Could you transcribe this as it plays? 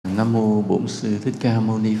Nam mô Bổn Sư Thích Ca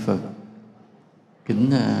Mâu Ni Phật.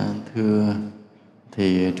 Kính thưa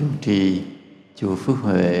thầy trụ trì chùa Phước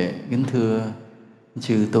Huệ, kính thưa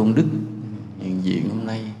chư tôn đức hiện diện hôm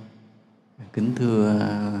nay, kính thưa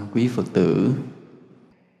quý Phật tử.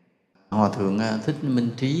 Hòa thượng Thích Minh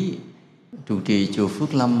Trí, trụ trì chùa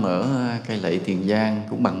Phước Lâm ở Cai Lậy, Tiền Giang,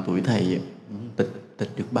 cũng bằng tuổi thầy,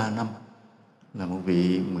 tịch được 3 năm, là một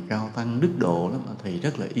vị mà cao tăng đức độ lắm. Thầy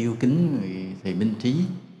rất là yêu kính thầy Minh Trí,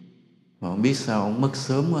 mà không biết sao ông mất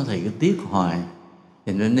sớm quá, thầy cứ tiếc hoài.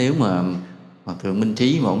 Thì nên nếu mà Hòa thượng Minh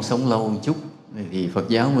Trí mà ông sống lâu một chút thì Phật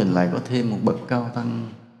giáo mình lại có thêm một bậc cao tăng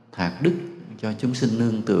thạc đức cho chúng sinh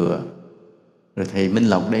nương tựa. Rồi thầy Minh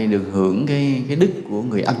Lộc đây được hưởng cái đức của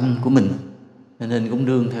người anh của mình, cho nên cũng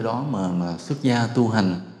đương theo đó mà xuất gia tu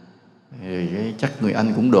hành. Rồi chắc người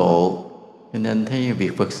anh cũng độ, cho nên thấy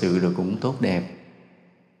việc Phật sự rồi cũng tốt đẹp.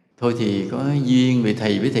 Thôi thì có duyên vì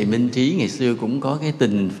thầy với thầy Minh Trí ngày xưa cũng có cái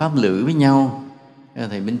tình pháp lữ với nhau.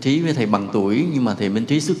 Thầy Minh Trí với thầy bằng tuổi, nhưng mà thầy Minh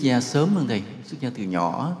Trí xuất gia sớm hơn thầy, xuất gia từ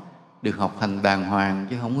nhỏ, được học hành đàng hoàng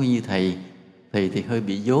chứ không có như thầy. Thầy thì hơi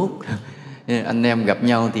bị dốt. Anh em gặp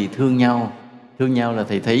nhau thì thương nhau. Thương nhau là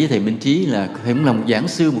thầy thấy thầy Minh Trí là thầy cũng là một giảng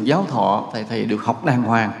sư, một giáo thọ. Thầy được học đàng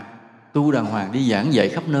hoàng, tu đàng hoàng, đi giảng dạy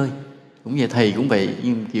khắp nơi. Cũng vậy, thầy cũng vậy,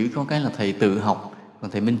 nhưng chỉ có cái là thầy tự học,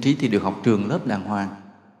 còn thầy Minh Trí thì được học trường lớp đàng hoàng.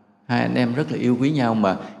 Hai anh em rất là yêu quý nhau.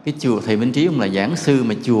 Mà cái chùa thầy Minh Trí ông là giảng sư,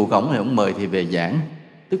 mà chùa của ông là ông mời thầy về giảng.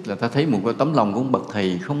 Tức là ta thấy một cái tấm lòng của ông bậc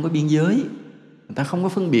thầy không có biên giới, người ta không có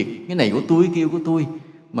phân biệt cái này của tôi, kia của tôi.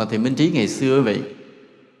 Mà thầy Minh Trí ngày xưa vậy,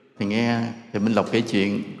 thì nghe thầy Minh Lộc kể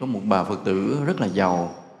chuyện có một bà Phật tử rất là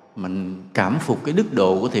giàu, mình cảm phục cái đức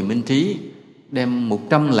độ của thầy Minh Trí, đem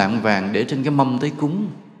 100 lạng vàng để trên cái mâm tới cúng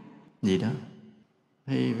gì đó.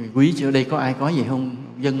 Thế quý ở đây có ai có gì không?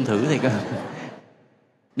 Dân thử đây coi.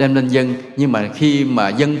 Đem lên dân, nhưng mà khi mà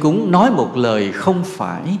dân cúng nói một lời không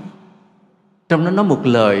phải, trong đó nói một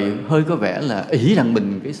lời hơi có vẻ là ỷ rằng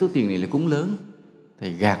mình cái số tiền này là cúng lớn,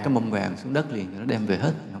 thì gạt cái mâm vàng xuống đất liền, nó đem về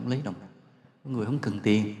hết, không lấy đồng. Có người không cần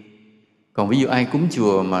tiền. Còn ví dụ ai cúng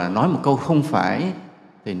chùa mà nói một câu không phải,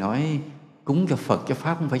 thì nói cúng cho Phật, cho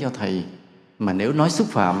Pháp, không phải cho thầy. Mà nếu nói xúc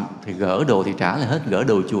phạm thì gỡ đồ thì trả lại hết, gỡ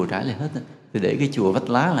đồ chùa trả lại hết, thì để cái chùa vách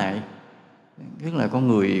lá lại. Tức là con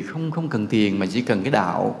người không cần tiền mà chỉ cần cái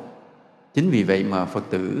đạo. Chính vì vậy mà Phật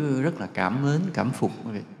tử rất là cảm mến, cảm phục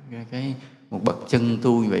cái một bậc chân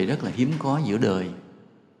tu như vậy, rất là hiếm có giữa đời.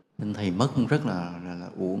 Nên thầy mất rất là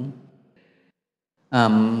uổng.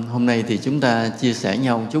 Hôm nay thì chúng ta chia sẻ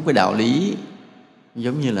nhau một chút cái đạo lý,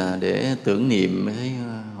 giống như là để tưởng niệm với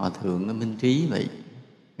Hòa thượng Minh Trí vậy.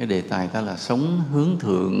 Cái đề tài ta là sống hướng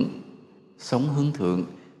thượng. Sống hướng thượng.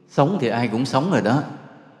 Sống thì ai cũng sống rồi đó.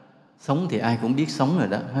 Sống thì ai cũng biết sống rồi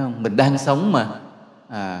đó, phải không? Mình đang sống mà.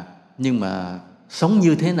 Nhưng mà sống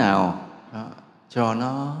như thế nào đó, cho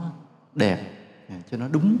nó đẹp, cho nó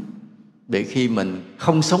đúng. Để khi mình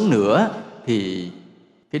không sống nữa thì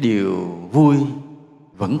cái điều vui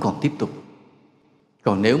vẫn còn tiếp tục.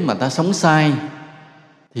 Còn nếu mà ta sống sai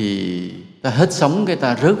thì ta hết sống cái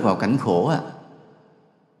ta rớt vào cảnh khổ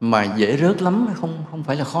mà dễ rớt lắm, không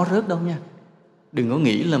phải là khó rớt đâu nha. Đừng có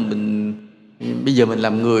nghĩ là bây giờ mình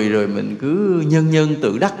làm người rồi mình cứ nhân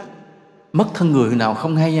tự đắc, mất thân người nào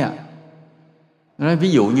không hay Nói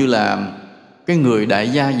ví dụ như là cái người đại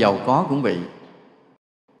gia giàu có cũng vậy,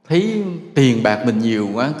 thấy tiền bạc mình nhiều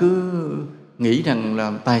quá, cứ nghĩ rằng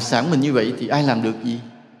là tài sản mình như vậy thì ai làm được gì.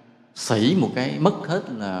 Xảy một cái mất hết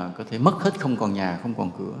là có thể mất hết, không còn nhà, không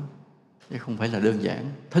còn cửa. Chứ không phải là đơn giản.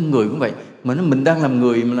 Thân người cũng vậy, mà mình đang làm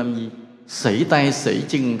người mà làm gì, xảy tay xảy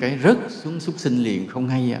chân cái rớt xuống súc sinh liền, không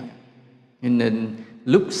hay Nên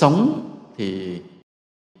lúc sống thì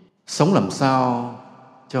sống làm sao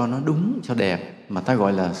cho nó đúng, cho đẹp, mà ta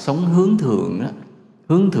gọi là sống hướng thượng đó.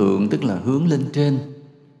 Hướng thượng tức là hướng lên trên,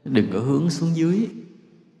 đừng có hướng xuống dưới.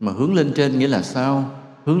 Mà hướng lên trên nghĩa là sao?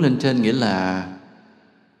 Hướng lên trên nghĩa là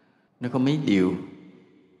nó có mấy điều.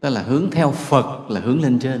 Đó là hướng theo Phật là hướng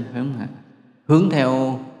lên trên, phải không hả? Hướng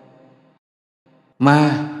theo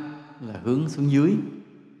ma là hướng xuống dưới.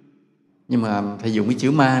 Nhưng mà thầy dùng cái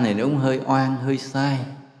chữ ma này nó cũng hơi oan, hơi sai.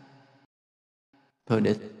 Thôi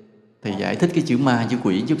để thầy giải thích cái chữ ma, chữ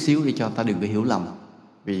quỷ chút xíu để cho ta đừng có hiểu lầm.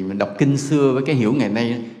 Vì mình đọc kinh xưa với cái hiểu ngày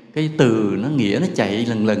nay, cái từ nó nghĩa nó chạy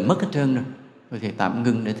lần mất hết trơn rồi. Thôi thầy tạm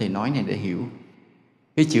ngưng để thầy nói này để hiểu.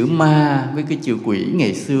 Cái chữ ma với cái chữ quỷ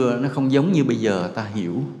ngày xưa nó không giống như bây giờ ta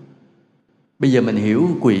hiểu. Bây giờ mình hiểu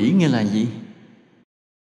quỷ nghĩa là gì?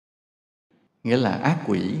 Nghĩa là ác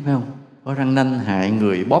quỷ, phải không? Có răng nanh hại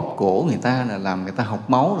người, bóp cổ người ta, là làm người ta học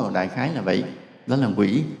máu rồi, đại khái là vậy. Đó là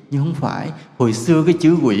quỷ. Nhưng không phải. Hồi xưa cái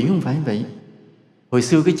chữ quỷ không phải vậy. Hồi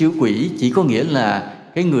xưa cái chữ quỷ chỉ có nghĩa là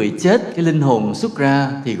cái người chết, cái linh hồn xuất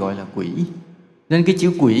ra thì gọi là quỷ. Nên cái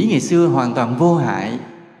chữ quỷ ngày xưa hoàn toàn vô hại,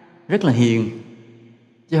 rất là hiền,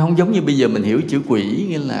 chứ không giống như bây giờ mình hiểu chữ quỷ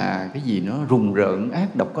nghĩa là cái gì nó rùng rợn,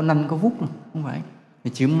 ác độc, có nanh có vuốt đâu. Không phải.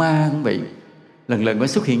 Thì chữ ma cũng vậy, lần lần mới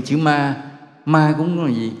xuất hiện chữ ma. Ma cũng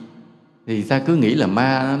là gì? Thì ta cứ nghĩ là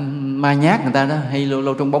ma nhát người ta đó, hay lâu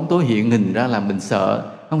lâu trong bóng tối hiện hình ra làm mình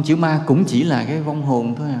sợ. Không, chữ ma cũng chỉ là cái vong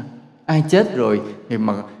hồn thôi à. Ai chết rồi thì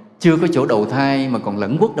mà chưa có chỗ đầu thai mà còn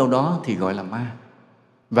lẫn quất đâu đó thì gọi là ma.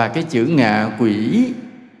 Và cái chữ ngạ quỷ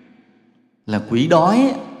là quỷ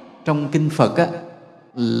đói trong kinh Phật á,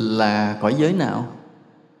 là cõi giới nào?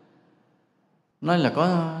 Nói là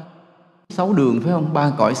có 6 đường phải không?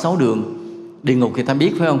 3 cõi 6 đường. Địa ngục thì ta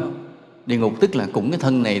biết phải không? Địa ngục tức là cũng cái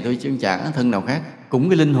thân này thôi chứ chả thân nào khác. Cũng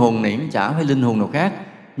cái linh hồn này cũng chả phải linh hồn nào khác.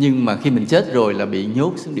 Nhưng mà khi mình chết rồi là bị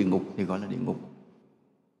nhốt xuống địa ngục thì gọi là địa ngục.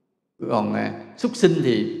 Còn súc sinh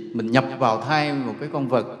thì mình nhập vào thai một cái con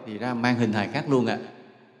vật thì ra mang hình hài khác luôn ạ.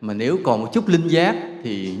 Mà nếu còn một chút linh giác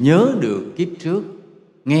thì nhớ được kiếp trước,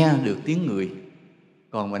 nghe được tiếng người.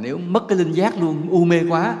 Còn mà nếu mất cái linh giác luôn, u mê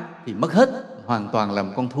quá thì mất hết, hoàn toàn là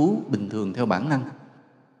một con thú bình thường theo bản năng.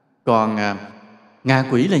 Còn ngạ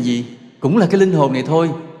quỷ là gì? Cũng là cái linh hồn này thôi,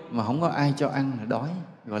 mà không có ai cho ăn là đói,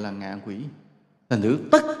 gọi là ngạ quỷ. Thành thử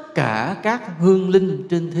tất cả các hương linh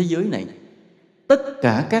trên thế giới này, tất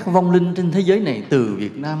cả các vong linh trên thế giới này, từ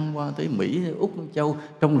Việt Nam qua tới Mỹ, Úc, Châu,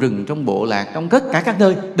 trong rừng, trong bộ lạc, trong tất cả các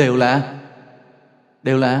nơi đều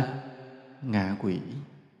là ngạ quỷ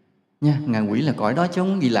nha. Ngạ quỷ là cõi đó chứ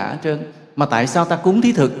không gì lạ hết trơn. Mà tại sao ta cúng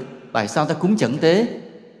thí thực? Tại sao ta cúng chẩn tế?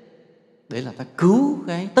 Để là ta cứu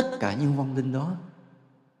tất cả những vong linh đó,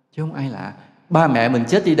 chứ không ai lạ. Ba mẹ mình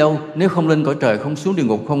chết đi đâu, nếu không lên cõi trời, không xuống địa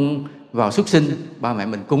ngục, không vào súc sinh, ba mẹ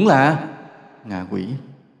mình cũng là ngạ quỷ.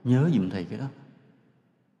 Nhớ giùm thầy cái đó,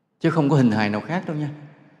 chứ không có hình hài nào khác đâu nha.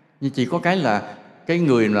 Nhưng chỉ có cái là cái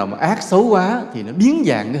người nào mà ác xấu quá thì nó biến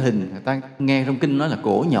dạng cái hình. Người ta nghe trong kinh nói là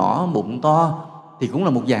cổ nhỏ, bụng to, thì cũng là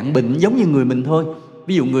một dạng bệnh giống như người mình thôi.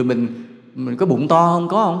 Ví dụ người mình có bụng to không?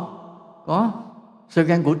 Có không? Có. Xơ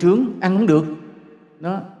gan cổ trướng, ăn không được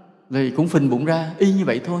đó, thì cũng phình bụng ra, y như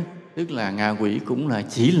vậy thôi. Tức là ngạ quỷ cũng là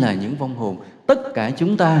chỉ là những vong hồn. Tất cả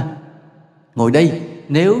chúng ta ngồi đây,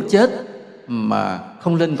 nếu chết mà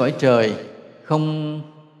không lên cõi trời, không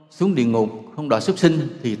xuống địa ngục, không đọa súc sinh,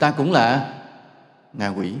 thì ta cũng là ngạ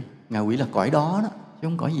quỷ. Ngạ quỷ là cõi đó, chứ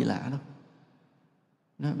không có gì lạ đâu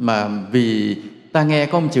đó. Mà vì ta nghe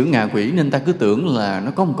có một chữ ngạ quỷ nên ta cứ tưởng là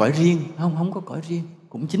nó có một cõi riêng. Không có cõi riêng,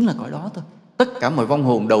 cũng chính là cõi đó thôi. Tất cả mọi vong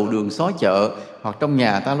hồn đầu đường xó chợ, hoặc trong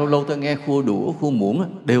nhà ta lâu lâu ta nghe khua đũa, khua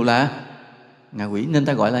muỗng, đều là ngạ quỷ. Nên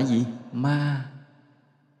ta gọi là gì? Ma.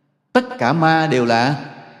 Tất cả ma đều là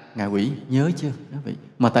ngạ quỷ, nhớ chưa?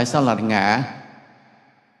 Mà tại sao là ngạ?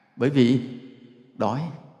 Bởi vì đói.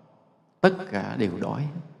 Tất cả đều đói.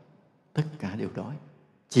 Tất cả đều đói.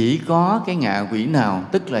 Chỉ có cái ngạ quỷ nào,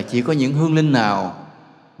 tức là chỉ có những hương linh nào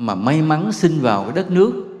mà may mắn sinh vào cái đất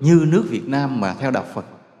nước như nước Việt Nam mà theo đạo Phật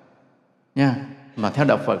nha, mà theo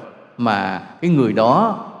đạo Phật, mà cái người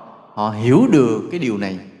đó họ hiểu được cái điều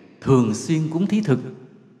này, thường xuyên cúng thí thực,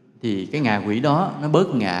 thì cái ngạ quỷ đó nó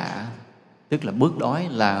bớt ngạ, tức là bớt đói,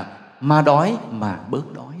 là ma đói mà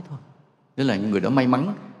bớt đói thôi. Tức là những người đó may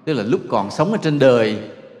mắn, tức là lúc còn sống ở trên đời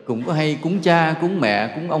cũng có hay cúng cha, cúng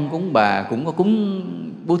mẹ, cúng ông, cúng bà, cũng có cúng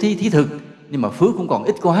bố thí thí thực, nhưng mà phước cũng còn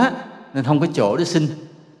ít quá nên không có chỗ để sinh,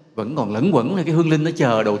 vẫn còn lẫn quẩn là cái hương linh nó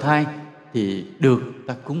chờ đầu thai, thì được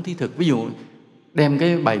ta cúng thí thực. Ví dụ đem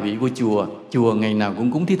cái bài vị của chùa ngày nào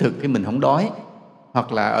cũng cúng thí thực, cái mình không đói.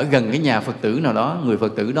 Hoặc là ở gần cái nhà Phật tử nào đó, người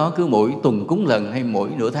Phật tử đó cứ mỗi tuần cúng lần hay mỗi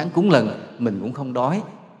nửa tháng cúng lần, mình cũng không đói.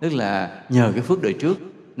 Tức là nhờ cái phước đời trước.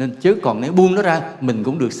 Nên chứ còn nếu buông nó ra, mình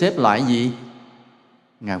cũng được xếp loại gì?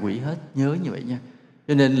 Ngạ quỷ hết, nhớ như vậy nha.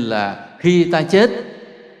 Cho nên là khi ta chết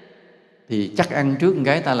thì chắc ăn trước một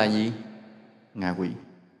cái ta là gì? Ngạ quỷ.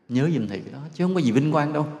 Nhớ giùm thầy cái đó, chứ không có gì vinh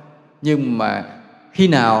quang đâu. Nhưng mà khi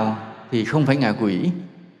nào thì không phải ngạ quỷ.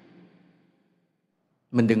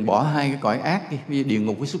 Mình đừng bỏ hai cái cõi ác đi, ví dụ địa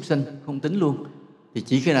ngục với súc sinh không tính luôn. Thì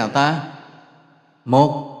chỉ khi nào ta,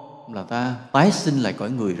 một là ta tái sinh lại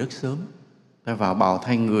cõi người rất sớm, ta vào bào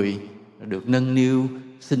thai người, được nâng niu,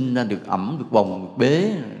 sinh ra được ẵm, được bồng, được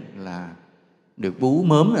bế, là được bú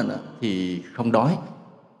mớm rồi đó, thì không đói.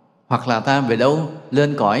 Hoặc là ta về đâu?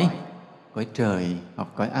 Lên cõi trời, hoặc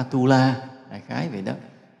cõi Atula, đại khái vậy đó,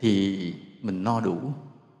 thì mình no đủ,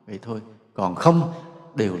 vậy thôi. Còn không,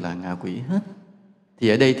 đều là ngạ quỷ hết. Thì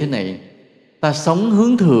ở đây thế này, ta sống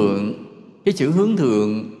hướng thượng. Cái chữ hướng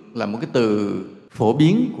thượng là một cái từ phổ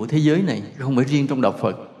biến của thế giới này, không phải riêng trong đạo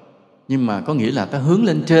Phật. Nhưng mà có nghĩa là ta hướng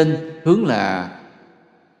lên trên, hướng là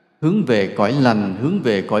hướng về cõi lành, hướng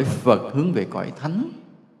về cõi Phật, hướng về cõi Thánh.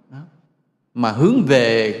 Mà hướng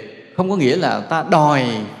về không có nghĩa là ta đòi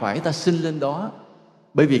phải ta sinh lên đó.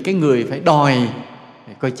 Bởi vì cái người phải đòi,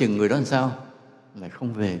 coi chừng người đó làm sao? Lại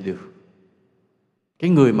không về được. Cái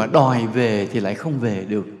người mà đòi về thì lại không về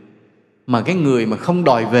được. Mà cái người mà không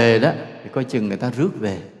đòi về đó thì coi chừng người ta rước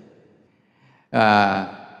về.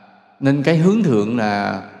 Nên cái hướng thượng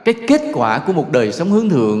là cái kết quả của một đời sống hướng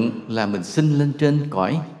thượng là mình sinh lên trên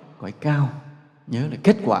cõi cao. Nhớ là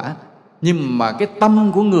kết quả. Nhưng mà cái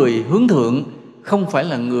tâm của người hướng thượng không phải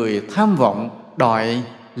là người tham vọng đòi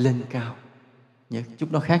lên cao. Nhớ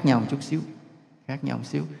chút đó khác nhau một chút xíu. Khác nhau một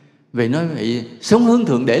xíu. Vậy nói vậy, sống hướng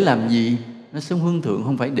thượng để làm gì? Nó sống hướng thượng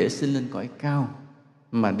không phải để sinh lên cõi cao,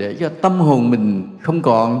 mà để cho tâm hồn mình không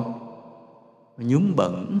còn nhúm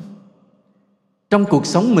bẩn, trong cuộc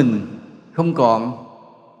sống mình không còn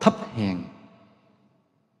thấp hèn,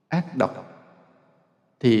 ác độc.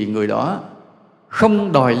 Thì người đó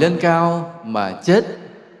không đòi lên cao mà chết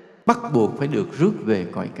bắt buộc phải được rước về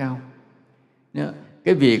cõi cao.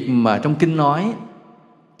 Cái việc mà trong kinh nói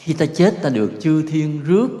khi ta chết ta được chư thiên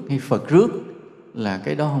rước hay Phật rước là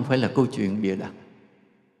cái đó không phải là câu chuyện bịa đặt.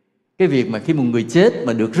 Cái việc mà khi một người chết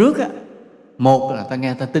mà được rước á, một là ta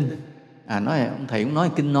nghe ta tin. Nói ông thầy cũng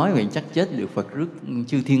nói kinh nói vậy chắc chết được Phật rước,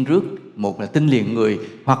 chư thiên rước. Một là tin liền người,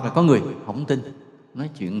 hoặc là có người không tin, nói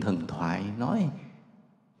chuyện thần thoại nói.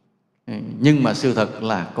 Nhưng mà sự thật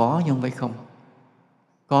là có chứ không phải không.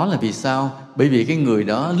 Có là vì sao? Bởi vì cái người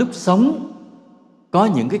đó lúc sống có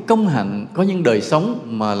những cái công hạnh, có những đời sống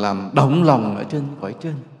mà làm động lòng ở trên cõi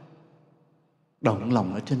trên. Động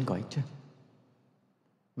lòng ở trên cõi trên.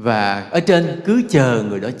 Và ở trên cứ chờ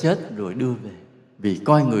người đó chết rồi đưa về. Vì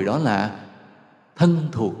coi người đó là thân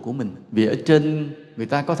thuộc của mình. Vì ở trên người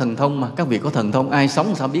ta có thần thông mà. Các vị có thần thông ai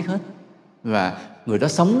sống sao biết hết. Và người đó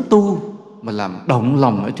sống tu mà làm động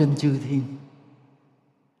lòng ở trên chư thiên.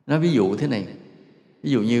 Nói ví dụ thế này.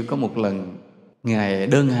 Ví dụ như có một lần Ngài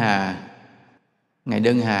Đơn Hà,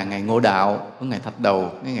 Ngài Ngộ Đạo, có Ngài Thạch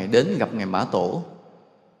Đầu, cái Ngài đến gặp Ngài Mã Tổ.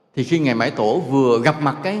 Thì khi Ngài Mã Tổ vừa gặp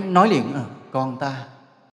mặt cái nói liền, con ta.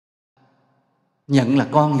 Nhận là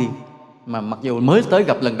con liền. Mà mặc dù mới tới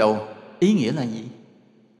gặp lần đầu, ý nghĩa là gì?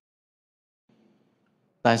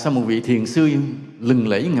 Tại sao một vị thiền sư lừng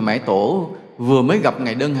lẫy Ngài Mã Tổ vừa mới gặp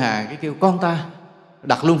Ngài Đơn Hà cái kêu con ta,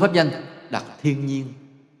 đặt luôn pháp danh, đặt Thiên Nhiên.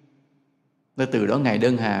 Từ đó Ngài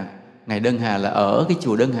Đơn Hà là ở cái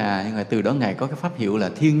chùa Đơn Hà, nhưng mà từ đó Ngài có cái pháp hiệu là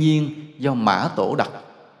Thiên Nhiên do Mã Tổ đặt.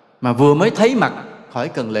 Mà vừa mới thấy mặt khỏi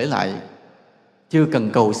cần lễ lại, chưa cần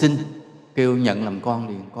cầu xin, kêu nhận làm con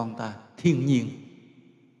liền, con ta Thiên Nhiên.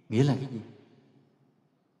 Nghĩa là cái gì?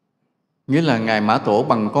 Nghĩa là Ngài Mã Tổ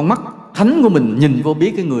bằng con mắt thánh của mình nhìn vô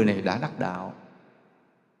biết cái người này đã đắc đạo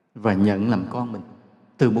và nhận làm con mình.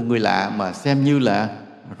 Từ một người lạ mà xem như là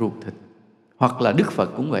ruột thịt. Hoặc là Đức Phật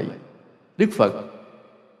cũng vậy. Đức Phật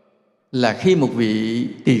là khi một vị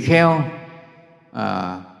tỳ kheo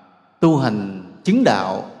tu hành chứng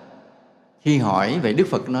đạo, khi hỏi vậy Đức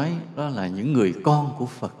Phật nói đó là những người con của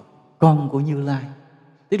Phật, con của Như Lai.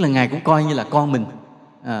 Tức là Ngài cũng coi như là con mình.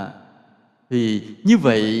 Thì như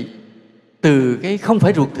vậy từ cái không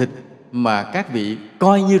phải ruột thịt mà các vị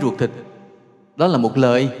coi như ruột thịt, đó là một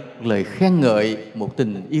lời khen ngợi, một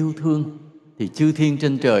tình yêu thương. Thì chư thiên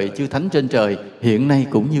trên trời, chư thánh trên trời hiện nay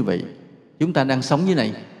cũng như vậy. Chúng ta đang sống dưới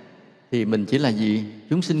này thì mình chỉ là gì?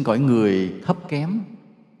 Chúng sinh cõi người thấp kém.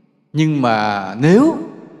 Nhưng mà nếu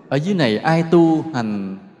ở dưới này ai tu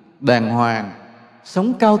hành đàng hoàng,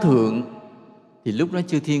 sống cao thượng, thì lúc đó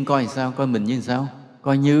chư thiên coi sao? Coi mình như sao?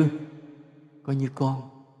 Coi như con.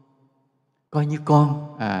 Coi như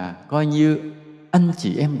con, coi như anh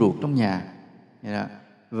chị em ruột trong nhà.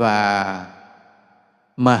 Và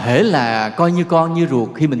mà hễ là coi như con như ruột,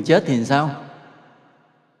 khi mình chết thì sao?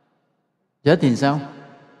 Chết thì sao?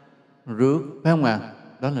 Rước, phải không ạ?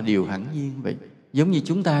 Đó là điều hẳn nhiên vậy. Giống như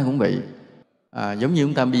chúng ta cũng vậy. Giống như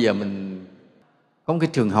chúng ta bây giờ mình có một cái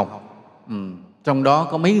trường học, trong đó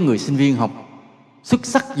có mấy người sinh viên học xuất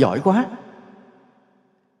sắc giỏi quá.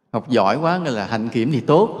 Học giỏi quá nghĩa là hạnh kiểm thì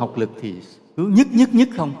tốt, học lực thì cứ nhất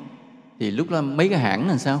không. Thì lúc đó mấy cái hãng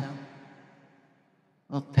là sao?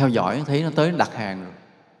 Nó theo dõi, thấy nó tới đặt hàng rồi.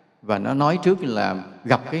 Và nó nói trước là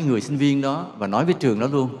gặp cái người sinh viên đó và nói với trường đó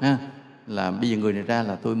luôn ha, là bây giờ người này ra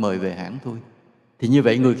là tôi mời về hãng tôi. Thì như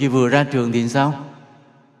vậy người kia vừa ra trường thì sao?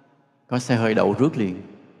 Có xe hơi đậu rước liền.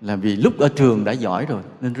 Là vì lúc ở trường đã giỏi rồi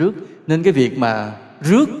nên rước. Nên cái việc mà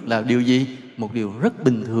rước là điều gì? Một điều rất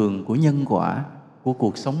bình thường của nhân quả của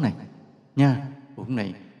cuộc sống này nha. Cuộc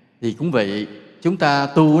này thì cũng vậy. Chúng ta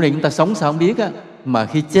tu ở đây chúng ta sống sao không biết á, mà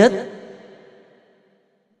khi chết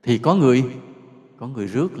thì có người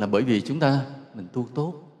rước, là bởi vì mình tu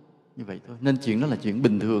tốt như vậy thôi. Nên chuyện đó là chuyện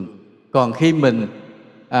bình thường. Còn khi mình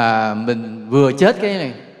mình vừa chết cái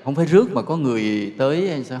này không phải rước mà có người tới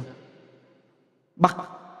hay sao? Bắt.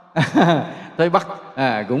 Tới bắt.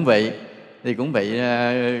 Cũng vậy. Thì cũng vậy,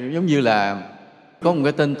 giống như là có một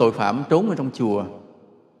cái tên tội phạm trốn ở trong chùa.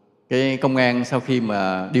 Cái công an sau khi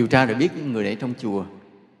mà điều tra rồi biết người này trong chùa,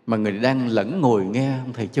 mà người đang lẫn ngồi nghe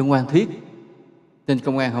ông thầy Chân Quan thuyết, nên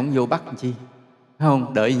công an không vô bắt làm chi, phải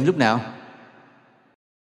không? Đợi lúc nào?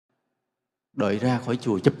 Đợi ra khỏi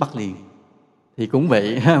chùa chấp bắt liền. Thì cũng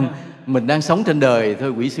vậy, mình đang sống trên đời thôi,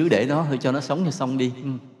 quỷ sứ để nó thôi, cho nó sống cho xong đi.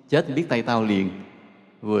 Chết thì biết tay tao liền,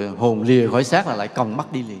 vừa hồn lìa khỏi xác là lại còng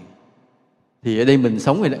bắt đi liền. Thì ở đây mình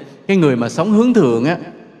sống rồi đó. Cái người mà sống hướng thượng á,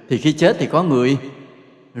 thì khi chết thì có người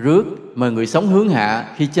rước, mà người sống hướng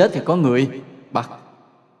hạ khi chết thì có người bắt.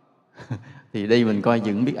 Thì đây mình coi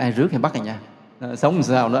chừng biết ai rước hay bắt rồi nha. Sống làm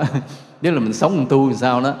sao đó. Nếu là mình sống làm tu làm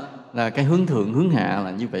sao đó, là cái hướng thượng hướng hạ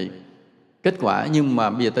là như vậy. Kết quả, nhưng mà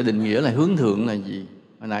bây giờ ta định nghĩa là hướng thượng là gì?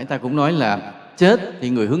 Hồi nãy ta cũng nói là chết thì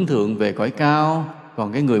người hướng thượng về cõi cao,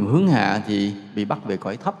 còn cái người mà hướng hạ thì bị bắt về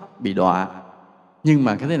cõi thấp, bị đọa. Nhưng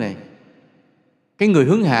mà cái thế này, cái người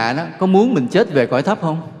hướng hạ đó có muốn mình chết về cõi thấp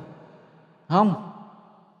không? Không.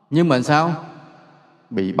 Nhưng mà sao?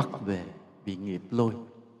 Bị bắt về, bị nghiệp lôi.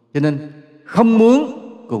 Cho nên không muốn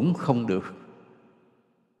cũng không được.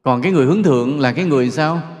 Còn cái người hướng thượng là cái người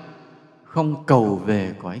sao? Không cầu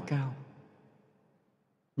về cõi cao.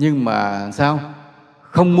 Nhưng mà sao?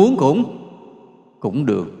 Không muốn cũng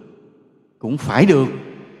được, cũng phải được.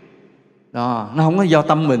 Đó, nó không có do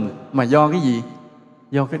tâm mình, mà do cái gì?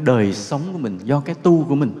 Do cái đời sống của mình, do cái tu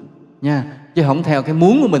của mình nha. Chứ không theo cái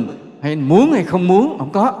muốn của mình, hay muốn hay không muốn,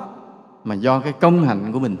 không có. Mà do cái công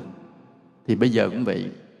hạnh của mình. Thì bây giờ cũng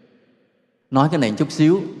vậy. Nói cái này chút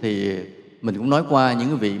xíu, thì mình cũng nói qua những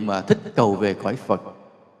cái vị mà thích cầu về cõi Phật.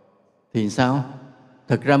 Thì sao?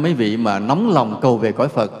 Thực ra mấy vị mà nóng lòng cầu về cõi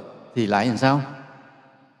Phật thì lại làm sao?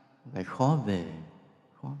 Lại khó về.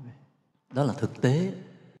 Đó là thực tế.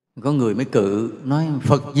 Có người mới cự, nói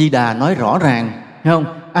Phật Di Đà nói rõ ràng, thấy không?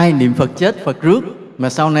 Ai niệm Phật chết Phật rước. Mà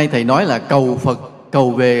sau này thầy nói là cầu Phật,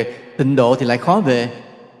 cầu về tịnh độ thì lại khó về.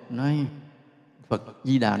 Nói Phật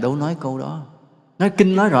Di Đà đâu nói câu đó. Nói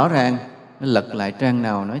kinh nói rõ ràng. Nó lật lại trang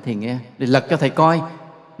nào nói thầy nghe, để lật cho thầy coi.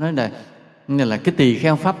 Nói là cái tỳ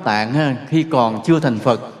kheo Pháp Tạng ha, khi còn chưa thành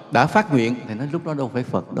Phật đã phát nguyện. Thầy nói lúc đó đâu phải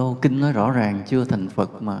Phật đâu, kinh nói rõ ràng chưa thành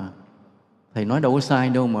Phật mà. Thầy nói đâu có sai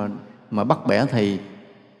đâu mà bắt bẻ thầy,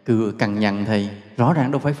 cằn nhằn thầy. Rõ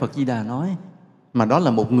ràng đâu phải Phật Di Đà nói. Mà đó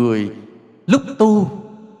là một người lúc tu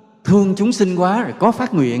thương chúng sinh quá rồi có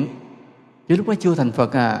phát nguyện, chứ lúc đó chưa thành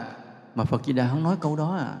Phật à. Mà Phật Di Đà không nói câu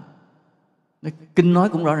đó à. Kinh nói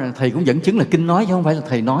cũng rõ ràng, thầy cũng dẫn chứng là kinh nói chứ không phải là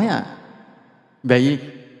thầy nói à.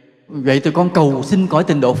 Vậy tụi con cầu xin cõi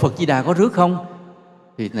tịnh độ Phật Di Đà có rước không?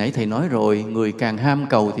 Thì nãy thầy nói rồi, người càng ham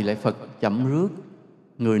cầu thì lại Phật chậm rước,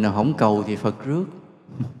 người nào không cầu thì Phật rước.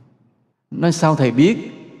 Nói sao thầy biết?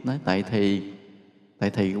 Nói tại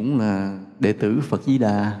thầy cũng là đệ tử Phật Di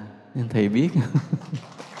Đà nên thầy biết.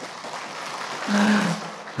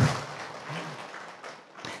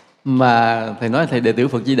 Mà thầy nói thầy đệ tử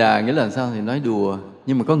Phật Di Đà nghĩa là sao? Thầy nói đùa,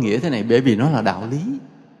 nhưng mà có nghĩa thế này, bởi vì nó là đạo lý.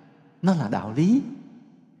 Nó là đạo lý.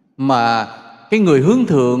 Mà cái người hướng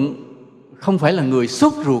thượng không phải là người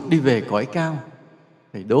sốt ruột đi về cõi cao.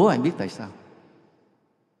 Thầy đố anh biết tại sao?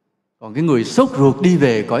 Còn cái người sốt ruột đi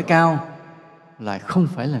về cõi cao lại không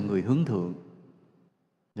phải là người hướng thượng.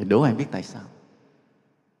 Thầy đố anh biết tại sao?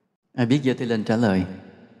 Ai biết giơ tay lên trả lời.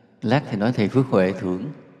 Lát thầy nói thầy Phước Huệ thưởng.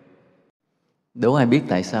 Đố ai biết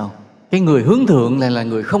tại sao? Cái người hướng thượng lại là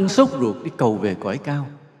người không sốt ruột đi cầu về cõi cao.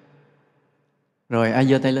 Rồi ai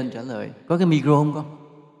giơ tay lên trả lời. Có cái micro không con?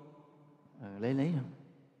 Lấy không?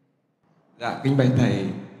 Dạ, kính bạch thầy,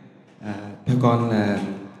 theo con là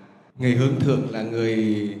người hướng thượng là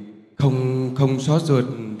người không xót ruột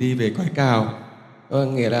đi về cõi cao.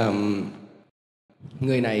 Nghĩa là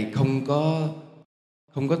người này không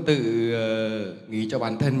có tự nghĩ cho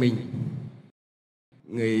bản thân mình.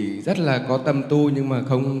 Người rất là có tâm tu nhưng mà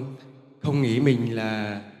không nghĩ mình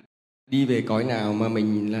là đi về cõi nào, mà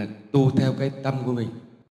mình là tu theo cái tâm của mình.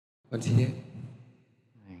 Con xin hết.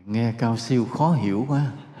 Nghe cao siêu khó hiểu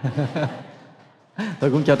quá.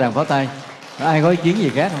 Tôi cũng cho tràng pháo tay. Ai có ý kiến gì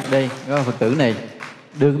khác không? Đây, có Phật tử này,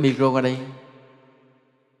 đưa cái micro qua đây.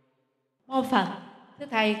 Mô Phật. Thưa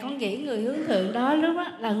Thầy, con nghĩ người hướng thượng đó lúc đó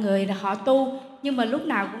là người là họ tu, nhưng mà lúc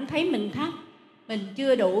nào cũng thấy mình thấp, mình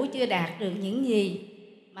chưa đủ, chưa đạt được những gì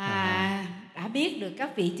mà đã biết được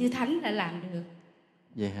các vị chư thánh đã làm được.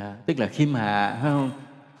 Vậy hả? Tức là khiêm hạ, phải không?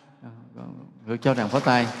 Rồi cho tràng pháo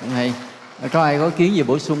tay cũng hay. Có ai có ý kiến gì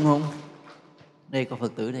bổ sung không? Đây có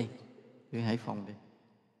Phật tử đây, từ Hải Phòng đây.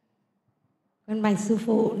 Con bạch sư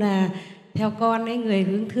phụ là theo con ấy, người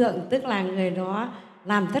hướng thượng tức là người đó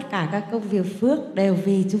làm tất cả các công việc phước đều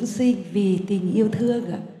vì chúng sinh, vì tình yêu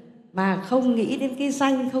thương ạ, mà không nghĩ đến cái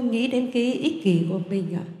danh, không nghĩ đến cái ích kỷ của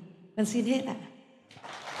mình ạ. Con xin hết ạ.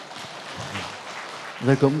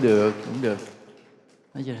 Rồi cũng được, cũng được.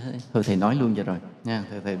 Nói chưa? Thôi thầy nói luôn cho rồi nha,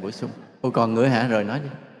 thầy bổ sung. Ô còn nữa hả? Rồi nói đi.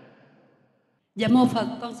 Dạ mô Phật,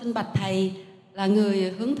 con xin bạch thầy là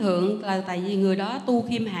người hướng thượng là tại vì người đó tu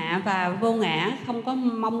khiêm hạ và vô ngã, không có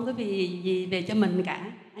mong cái gì về cho mình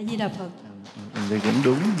cả. A Di Đà Phật. Thì cũng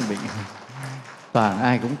đúng. Toàn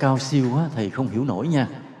ai cũng cao siêu quá, thầy không hiểu nổi nha.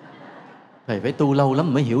 Thầy phải tu lâu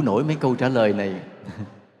lắm mới hiểu nổi mấy câu trả lời này.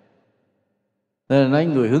 Nên là nói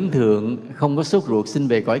người hướng thượng không có sốt ruột xin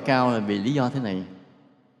về cõi cao là vì lý do thế này.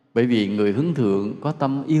 Bởi vì người hướng thượng có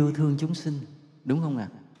tâm yêu thương chúng sinh, đúng không ạ?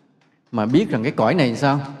 Mà biết rằng cái cõi này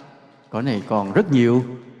sao? Cõi này còn rất nhiều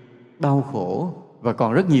đau khổ và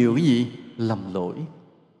còn rất nhiều cái gì? Lầm lỗi.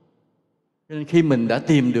 Cho nên khi mình đã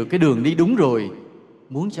tìm được cái đường đi đúng rồi,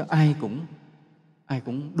 muốn cho ai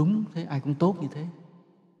cũng đúng thế, ai cũng tốt như thế.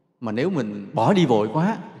 Mà nếu mình bỏ đi vội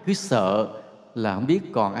quá, cứ sợ là không biết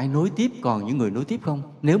còn ai nối tiếp, còn những người nối tiếp không.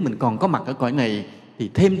 Nếu mình còn có mặt ở cõi này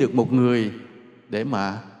thì thêm được một người để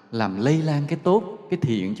mà làm lây lan cái tốt, cái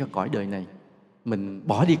thiện cho cõi đời này. Mình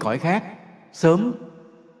bỏ đi cõi khác sớm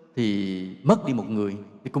thì mất đi một người.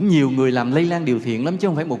 Thì cũng nhiều người làm lây lan điều thiện lắm chứ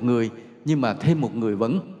không phải một người. Nhưng mà thêm một người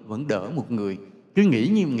vẫn đỡ một người. Cứ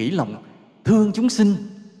nghĩ lòng thương chúng sinh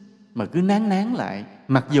mà cứ nán lại.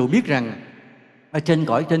 Mặc dù biết rằng ở trên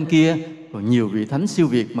cõi trên kia còn nhiều vị thánh siêu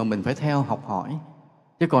việt mà mình phải theo học hỏi.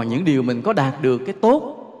 Chứ còn những điều mình có đạt được cái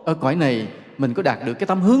tốt ở cõi này, mình có đạt được cái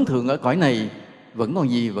tâm hướng thượng ở cõi này, vẫn còn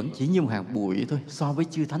gì? Vẫn chỉ như một hạt bụi thôi so với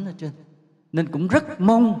chư thánh ở trên. Nên cũng rất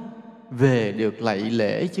mong về được lạy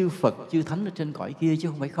lễ chư Phật, chư thánh ở trên cõi kia, chứ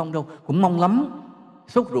không phải không đâu. Cũng mong lắm,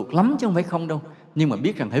 sốt ruột lắm chứ không phải không đâu. Nhưng mà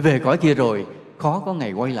biết rằng phải về cõi kia rồi, khó có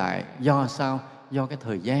ngày quay lại. Do sao? Do cái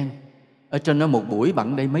thời gian. Ở trên đó một buổi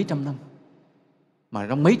bận đây mấy trăm năm. Mà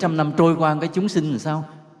trong mấy trăm năm trôi qua cái chúng sinh làm sao?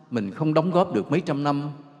 Mình không đóng góp được mấy trăm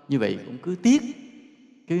năm như vậy cũng cứ tiếc.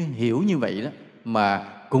 Cứ hiểu như vậy đó.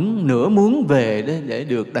 Mà cũng nửa muốn về để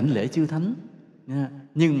được đảnh lễ chư thánh.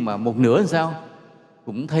 Nhưng mà một nửa làm sao?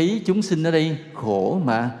 Cũng thấy chúng sinh ở đây khổ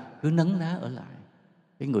mà cứ nấn ná ở lại.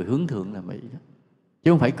 Cái người hướng thượng là vậy đó.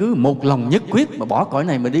 Chứ không phải cứ một lòng nhất quyết mà bỏ cõi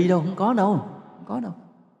này mà đi đâu. Không có đâu. Không có đâu.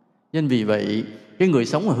 Nên vì vậy cái người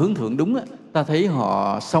sống mà hướng thượng đúng á, ta thấy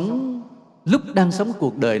họ sống, lúc đang sống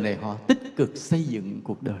cuộc đời này họ tích cực xây dựng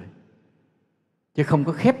cuộc đời, chứ không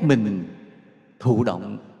có khép mình thụ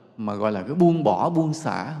động mà gọi là cái buông bỏ buông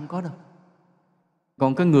xả, không có đâu.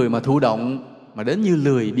 Còn cái người mà thụ động mà đến như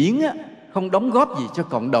lười biếng á, không đóng góp gì cho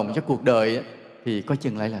cộng đồng, cho cuộc đời á, thì coi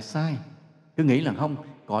chừng lại là sai. Cứ nghĩ là không,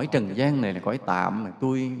 cõi trần gian này là cõi tạm, mà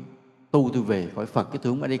tôi tu tôi về cõi Phật, cái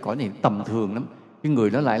tôi không ở đây, cõi này tầm thường lắm. Cái người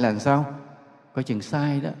đó lại là sao? Coi chừng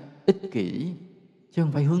sai đó, ích kỷ, chứ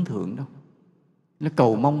không phải hướng thượng đâu. Nó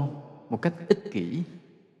cầu mong một cách ích kỷ.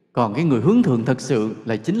 Còn cái người hướng thượng thật sự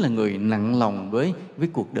là chính là người nặng lòng với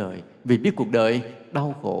cuộc đời. Vì biết cuộc đời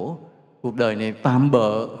đau khổ, cuộc đời này tạm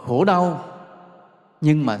bợ, khổ đau.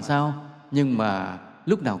 Nhưng mà sao? Nhưng mà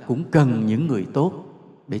lúc nào cũng cần những người tốt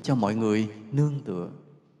để cho mọi người nương tựa.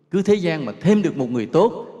 Cứ thế gian mà thêm được một người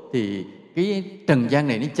tốt thì cái trần gian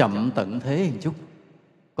này nó chậm tận thế một chút.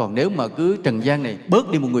 Còn nếu mà cứ trần gian này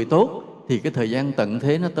bớt đi một người tốt thì cái thời gian tận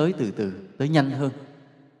thế nó tới từ từ, tới nhanh hơn.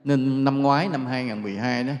 Nên năm ngoái, năm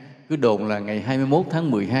 2012 đó, cứ đồn là ngày 21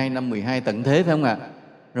 tháng 12 năm 12 tận thế, phải không ạ?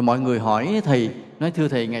 Rồi mọi người hỏi thầy, nói thưa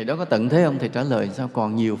thầy ngày đó có tận thế không? Thầy trả lời sao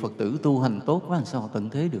còn nhiều Phật tử tu hành tốt quá, làm sao tận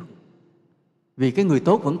thế được? Vì cái người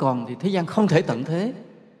tốt vẫn còn thì thế gian không thể tận thế.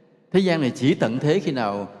 Thế gian này chỉ tận thế khi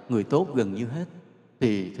nào người tốt gần như hết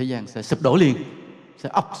thì thế gian sẽ sụp đổ liền, sẽ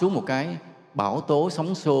ập xuống một cái bão tố,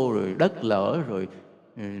 sóng xô, rồi đất lở, rồi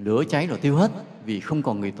lửa cháy rồi tiêu hết, vì không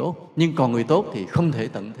còn người tốt. Nhưng còn người tốt thì không thể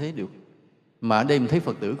tận thế được. Mà ở đây mình thấy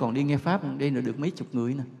Phật tử còn đi nghe Pháp, đây nữa được mấy chục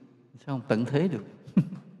người nè, sao không tận thế được?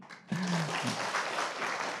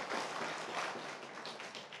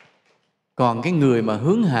 Còn cái người mà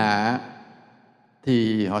hướng hạ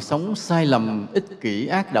thì họ sống sai lầm, ích kỷ,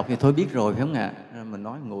 ác độc thì thôi biết rồi, phải không ạ? Mình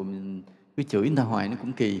nói ngồi mình cứ chửi người ta hoài nó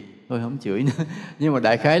cũng kỳ, thôi không chửi nữa. Nhưng mà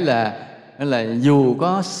đại khái là dù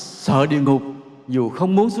có sợ địa ngục, dù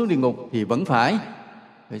không muốn xuống địa ngục thì vẫn phải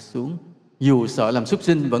xuống. Dù sợ làm súc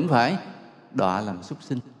sinh vẫn phải đọa làm súc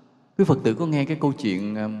sinh. Quý Phật tử có nghe cái câu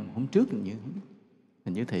chuyện hôm trước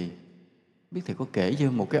hình như thầy biết, thầy có kể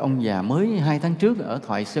cho một cái ông già mới 2 tháng trước ở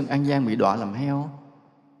Thoại Sơn An Giang bị đọa làm heo.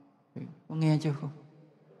 Có nghe chưa không?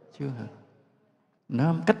 Chưa hả?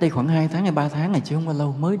 Nó cách đây khoảng 2 tháng hay 3 tháng này chứ không bao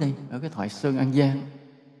lâu, mới đây ở cái Thoại Sơn An Giang.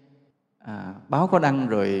 báo có đăng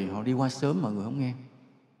rồi họ đi qua sớm, mọi người không nghe.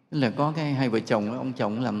 Tức là có cái hai vợ chồng, ông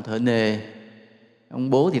chồng làm thợ nề, ông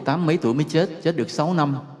bố thì 80 mấy tuổi mới chết được 6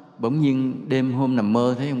 năm. Bỗng nhiên đêm hôm nằm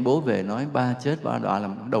mơ thấy ông bố về nói ba chết, ba đọa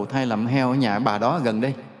làm đầu thai làm heo ở nhà bà đó gần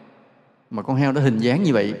đây. Mà con heo đó hình dáng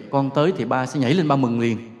như vậy, con tới thì ba sẽ nhảy lên ba mừng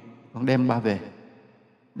liền. Con đem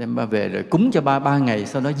ba về rồi cúng cho ba 3 ngày,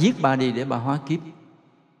 sau đó giết ba đi để ba hóa kiếp.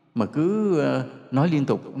 Mà cứ nói liên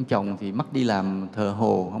tục. Ông chồng thì mắc đi làm thợ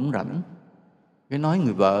hồ, không rảnh. Cái nói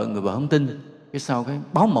người vợ không tin. Cái sau cái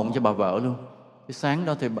báo mộng cho bà vợ luôn. Cái sáng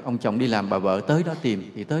đó thì ông chồng đi làm, bà vợ tới đó tìm,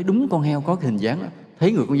 thì tới đúng con heo có cái hình dáng đó.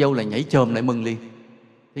 Thấy người con dâu là nhảy chồm lại mừng liền.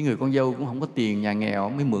 Thấy người con dâu cũng không có tiền, nhà nghèo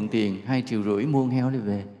mới mượn tiền 2,5 triệu mua heo để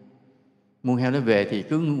về. Mua heo để về thì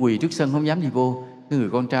cứ quỳ trước sân không dám đi vô. Cái người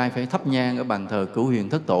con trai phải thắp nhang ở bàn thờ Cửu Huyền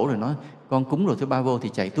Thất Tổ rồi nói con cúng rồi thứ ba vô, thì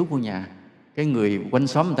chạy tuốt vô nhà. Cái người quanh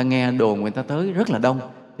xóm người ta nghe đồn, người ta tới rất là đông,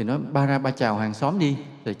 thì nói ba ra ba chào hàng xóm đi,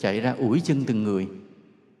 rồi chạy ra ủi chân từng người.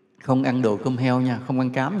 Không ăn đồ cơm heo nha, không ăn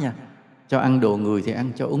cám nha, cho ăn đồ người thì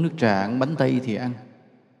ăn, cho uống nước trà, ăn bánh tây thì ăn.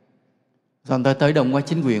 Sau người ta tới đông quá,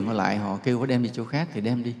 chính quyền họ lại, họ kêu có đem đi chỗ khác thì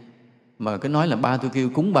đem đi. Mà cứ nói là ba tôi kêu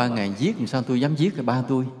cúng 3 ngày giết, làm sao tôi dám giết cái ba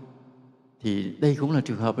tôi. Thì đây cũng là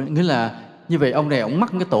trường hợp đó. Nghĩa là như vậy ông này ông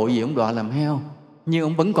mắc cái tội gì, ông đọa làm heo, nhưng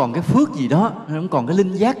ông vẫn còn cái phước gì đó, ông còn cái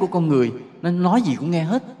linh giác của con người, nó nói gì cũng nghe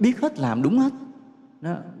hết, biết hết, làm đúng hết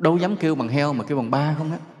đó. Đâu dám kêu bằng heo mà kêu bằng ba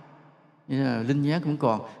không á. Linh giác cũng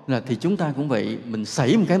còn là, thì chúng ta cũng vậy, mình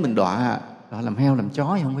xảy một cái mình đọa làm heo làm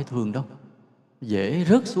chó không phải thường đâu, dễ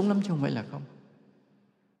rớt xuống lắm chứ không phải là không.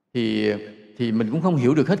 Thì mình cũng không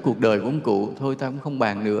hiểu được hết cuộc đời của ông cụ, thôi ta cũng không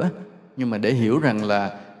bàn nữa. Nhưng mà để hiểu rằng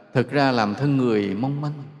là thực ra làm thân người mong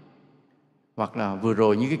manh. Hoặc là vừa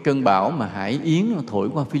rồi những cái cơn bão mà Hải Yến thổi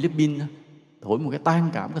qua Philippines, thổi một cái tan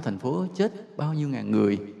cảm cái thành phố, chết bao nhiêu ngàn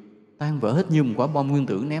người, tan vỡ hết như một quả bom nguyên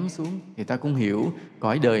tử ném xuống. Thì ta cũng hiểu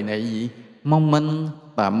cõi đời này gì mong manh,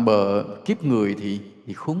 tạm bợ, kiếp người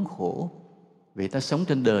thì khốn khổ. Vậy ta sống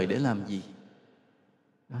trên đời để làm gì?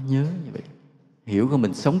 Đó, nhớ như vậy. Hiểu coi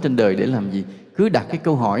mình sống trên đời để làm gì. Cứ đặt cái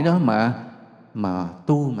câu hỏi đó mà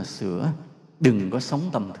tu mà sửa. Đừng có sống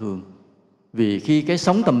tầm thường. Vì khi cái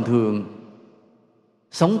sống tầm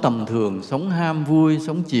thường, sống ham vui,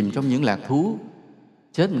 sống chìm trong những lạc thú,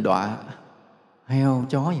 chết mình đọa heo,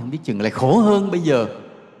 chó gì không biết chừng, lại khổ hơn bây giờ,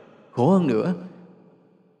 khổ hơn nữa.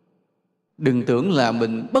 Đừng tưởng là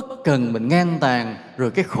mình bất cần, mình ngang tàn,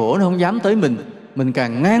 rồi cái khổ nó không dám tới mình. Mình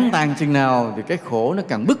càng ngang tàn chừng nào thì cái khổ nó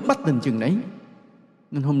càng bức bách mình chừng đấy.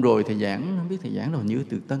 Nên hôm rồi thầy giảng, không biết thầy giảng đâu Như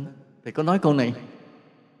Từ Tân, thầy có nói câu này: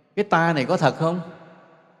 cái ta này có thật không?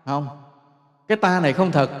 Không. Cái ta này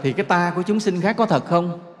không thật thì cái ta của chúng sinh khác có thật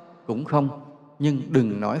không? Cũng không. Nhưng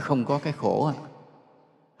đừng nói không có cái khổ.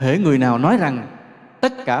 Hễ người nào nói rằng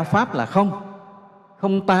tất cả pháp là không,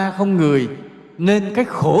 không ta, không người, nên cái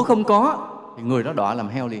khổ không có, thì người đó đọa làm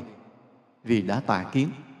heo liền, vì đã tà kiến.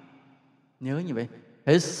 Nhớ như vậy.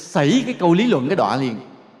 Hễ xảy cái câu lý luận cái đọa liền.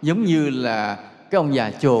 Giống như là cái ông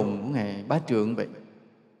già chồn của Ngài Bá Trượng vậy.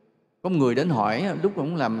 Có một người đến hỏi, lúc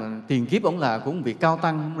ông làm tiền kiếp, ông là cũng vị cao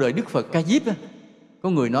tăng đời Đức Phật Ca Diếp á. Có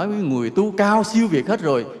người nói với người tu cao siêu việt hết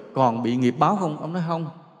rồi, còn bị nghiệp báo không? Ông nói không,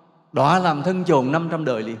 đọa làm thân chồn 500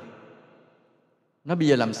 đời liền. Nói bây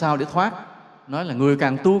giờ làm sao để thoát? Nói là người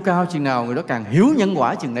càng tu cao chừng nào, người đó càng hiếu nhân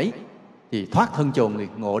quả chừng ấy, thì thoát thân chồn liền,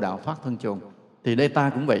 ngộ đạo thoát thân chồn. Thì đây ta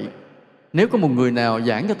cũng vậy. Nếu có một người nào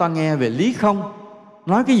giảng cho ta nghe về lý không,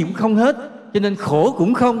 nói cái gì cũng không hết, cho nên khổ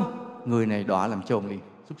cũng không, người này đọa làm chồn liền,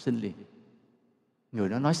 súc sinh liền. Người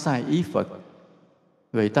đó nói sai ý Phật.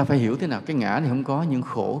 Vậy ta phải hiểu thế nào? Cái ngã này không có, nhưng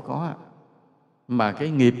khổ có. Mà cái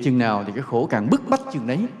nghiệp chừng nào thì cái khổ càng bức bách chừng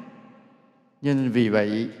đấy. Nên vì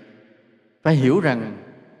vậy phải hiểu rằng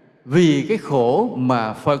vì cái khổ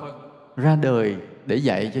mà Phật ra đời để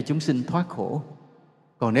dạy cho chúng sinh thoát khổ.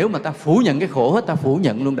 Còn nếu mà ta phủ nhận cái khổ hết, ta phủ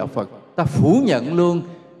nhận luôn đạo Phật, ta phủ nhận luôn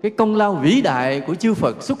cái công lao vĩ đại của chư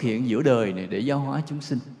Phật xuất hiện giữa đời này để giáo hóa chúng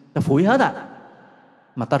sinh, ta phủi hết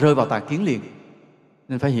mà ta rơi vào tà kiến liền.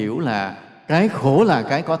 Nên phải hiểu là cái khổ là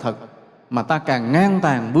cái có thật, mà ta càng ngang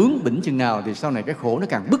tàn bướng bỉnh chừng nào thì sau này cái khổ nó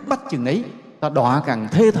càng bức bách chừng ấy, ta đọa càng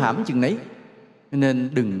thê thảm chừng ấy. Nên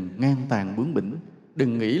đừng ngang tàn bướng bỉnh.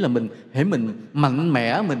 Đừng nghĩ là mình mạnh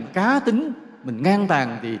mẽ, mình cá tính, mình ngang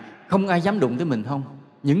tàn thì không ai dám đụng tới mình. Không.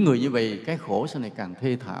 Những người như vậy cái khổ sau này càng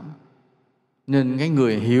thê thảm. Nên cái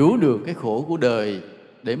người hiểu được cái khổ của đời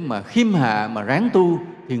để mà khiêm hạ mà ráng tu,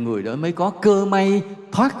 thì người đó mới có cơ may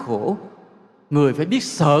thoát khổ. Người phải biết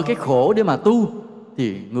sợ cái khổ để mà tu,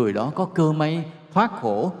 thì người đó có cơ may thoát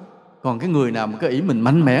khổ. Còn cái người nào mà cái ý mình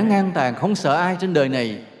mạnh mẽ ngang tàn, không sợ ai trên đời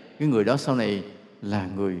này, cái người đó sau này là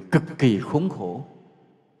người cực kỳ khốn khổ.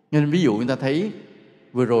 Nên ví dụ người ta thấy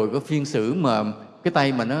vừa rồi có phiên xử mà cái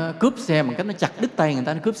tay mà nó cướp xe bằng cách nó chặt đứt tay người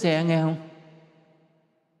ta, nó cướp xe, nghe không?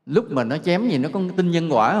 Lúc mà nó chém gì nó có tin nhân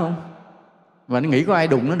quả không? Và nó nghĩ có ai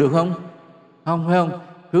đụng nó được không? Không, phải không?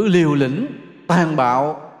 Cứ liều lĩnh, tàn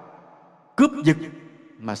bạo, cướp giật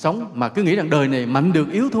mà sống, mà cứ nghĩ rằng đời này mạnh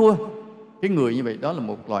được yếu thua. Cái người như vậy đó là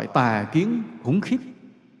một loại tà kiến khủng khiếp.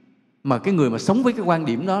 Mà cái người mà sống với cái quan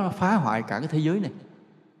điểm đó nó phá hoại cả cái thế giới này.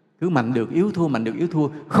 Cứ mạnh được yếu thua, mạnh được yếu thua,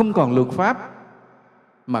 không còn luật pháp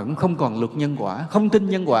mà cũng không còn luật nhân quả, không tin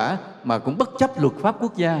nhân quả mà cũng bất chấp luật pháp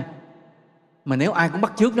quốc gia. Mà nếu ai cũng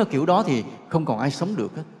bắt chước nó kiểu đó thì không còn ai sống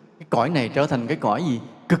được hết. Cái cõi này trở thành cái cõi gì?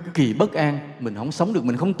 Cực kỳ bất an. Mình không sống được,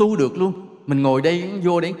 mình không tu được luôn. Mình ngồi đây,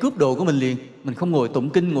 vô để cướp đồ của mình liền. Mình không ngồi tụng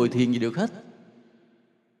kinh, ngồi thiền gì được hết.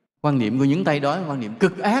 Quan niệm của những tay đó là quan niệm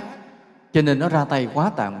cực ác, cho nên nó ra tay quá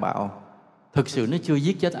tàn bạo. Thực sự nó chưa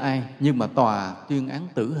giết chết ai, nhưng mà tòa tuyên án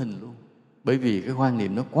tử hình luôn. Bởi vì cái quan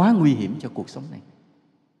niệm nó quá nguy hiểm cho cuộc sống này.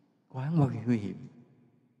 Quá nguy hiểm.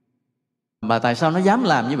 Mà tại sao nó dám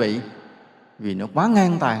làm như vậy? Vì nó quá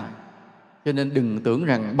ngang tàn. Cho nên đừng tưởng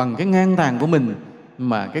rằng bằng cái ngang tàn của mình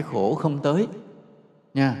mà cái khổ không tới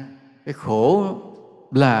nha. Cái khổ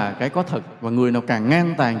là cái có thật, và người nào càng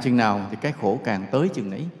ngang tàn chừng nào thì cái khổ càng tới chừng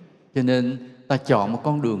nấy. Cho nên ta chọn một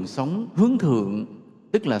con đường sống hướng thượng,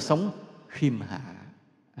 tức là sống khiêm hạ.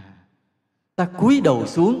 Ta cúi đầu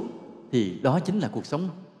xuống thì đó chính là cuộc sống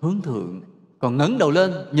hướng thượng. Còn ngẩng đầu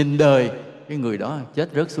lên nhìn đời, cái người đó chết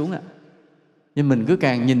rớt xuống ạ. Nhưng mình cứ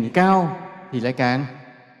càng nhìn cao thì lại càng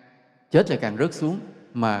chết, lại càng rớt xuống.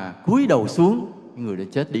 Mà cúi đầu xuống, cái người đó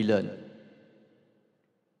chết đi lên.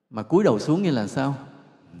 Mà cúi đầu xuống như là sao?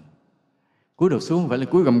 Cúi đầu xuống không phải là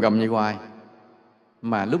cúi gầm gầm vậy hoài,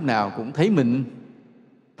 mà lúc nào cũng thấy mình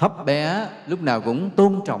thấp bé, lúc nào cũng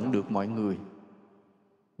tôn trọng được mọi người.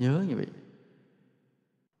 Nhớ như vậy.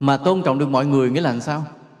 Mà tôn trọng được mọi người nghĩa là làm sao?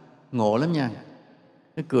 Ngộ lắm nha.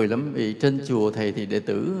 Nó cười lắm, vì trên chùa thầy thì đệ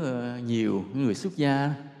tử nhiều, người xuất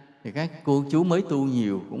gia thì các cô chú mới tu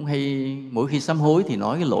nhiều, cũng hay mỗi khi sám hối thì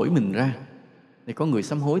nói cái lỗi mình ra. Thì có người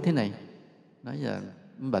sám hối thế này, nói là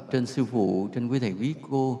bạch trên sư phụ, trên quý thầy quý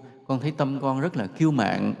cô, con thấy tâm con rất là kiêu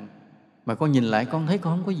mạn, mà con nhìn lại con thấy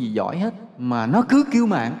con không có gì giỏi hết, mà nó cứ kiêu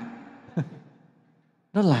mạn.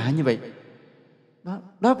 Nó lạ như vậy.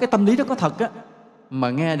 Đó cái tâm lý đó có thật á. Mà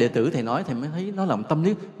nghe đệ tử thầy nói thì mới thấy nó là một tâm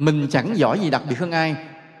lý. Mình chẳng giỏi gì đặc biệt hơn ai,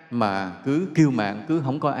 mà cứ kiêu mạn, cứ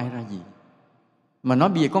không có ai ra gì. Mà nói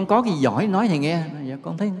bây giờ con có cái gì giỏi, nói thầy nghe, dạ,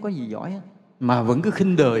 con thấy không có gì giỏi hết, mà vẫn cứ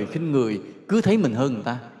khinh đời, khinh người, cứ thấy mình hơn người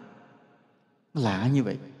ta. Lạ như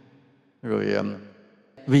vậy. Rồi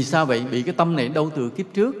vì sao vậy? Bị cái tâm này đâu từ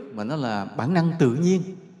kiếp trước, mà nó là bản năng tự nhiên.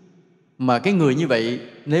 Mà cái người như vậy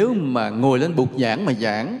nếu mà ngồi lên bục giảng mà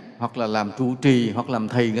giảng, hoặc là làm trụ trì, hoặc làm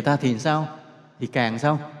thầy người ta thì sao? Thì càng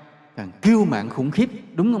sao? Càng kiêu mạn khủng khiếp,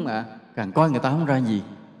 đúng không ạ? Càng coi người ta không ra gì.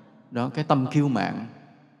 Đó, cái tâm kiêu mạn.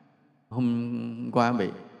 Hôm qua bị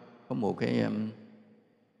có một cái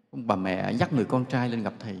bà mẹ dắt người con trai lên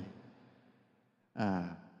gặp thầy.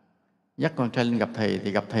 Dắt con trai lên gặp thầy,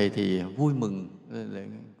 thì gặp thầy thì vui mừng,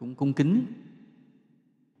 cũng cung kính.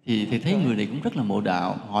 Thì thầy thấy người này cũng rất là mộ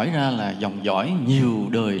đạo. Hỏi ra là dòng dõi nhiều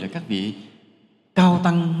đời là các vị cao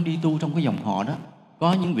tăng đi tu trong cái dòng họ đó.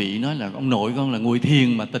 Có những vị nói là ông nội con là ngồi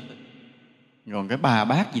thiền mà tịch, rồi cái bà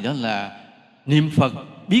bác gì đó là niệm Phật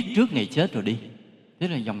biết trước ngày chết rồi đi. Thế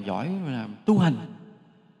là dòng dõi là tu hành.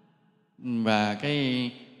 Và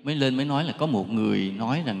cái mới lên mới nói là có một người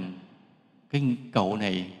nói rằng cái cậu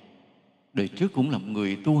này đời trước cũng là một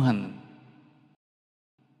người tu hành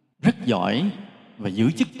rất giỏi và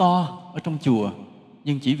giữ chức to ở trong chùa,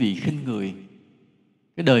 nhưng chỉ vì khinh người,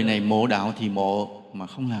 cái đời này mộ đạo thì mộ mà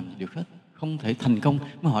không làm gì được hết, không thể thành công.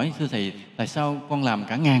 Mới hỏi thưa thầy, tại sao con làm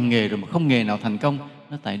cả ngàn nghề rồi mà không nghề nào thành công?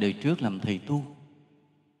 Nó tại đời trước làm thầy tu.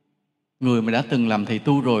 Người mà đã từng làm thầy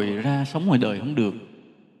tu rồi ra sống ngoài đời không được,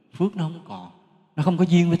 phước nó không còn, nó không có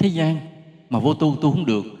duyên với thế gian, mà vô tu không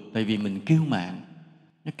được, tại vì mình kiêu mạn,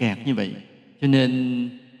 nó kẹt như vậy. Cho nên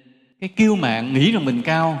cái kiêu mạn nghĩ rằng mình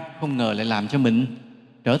cao, không ngờ lại làm cho mình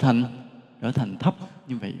trở thành thấp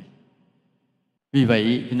như vậy. Vì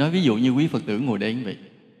vậy thì nói ví dụ như quý Phật tử ngồi đây như vậy,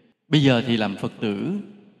 bây giờ thì làm Phật tử,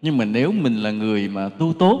 nhưng mà nếu mình là người mà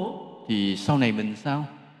tu tốt thì sau này mình sao?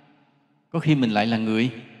 Có khi mình lại là người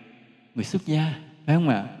xuất gia, phải không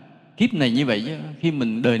ạ? Kiếp này như vậy, khi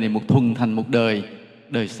mình đời này một thuần thành một đời,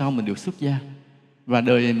 đời sau mình được xuất gia. Và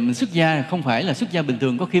đời mình xuất gia không phải là xuất gia bình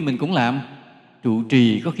thường, có khi mình cũng làm trụ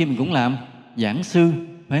trì, có khi mình cũng làm giảng sư,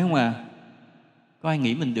 phải không ạ? Có ai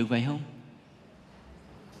nghĩ mình được vậy không?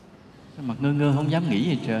 Mặt ngơ ngơ không dám nghĩ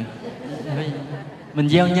gì trời. Mình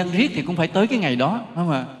gieo nhân riết thì cũng phải tới cái ngày đó, phải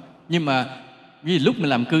không ạ? Nhưng mà vì lúc mình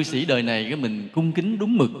làm cư sĩ đời này cái mình cung kính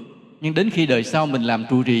đúng mực, nhưng đến khi đời sau mình làm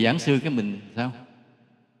trụ trì giảng sư cái mình sao?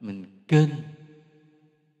 mình kênh.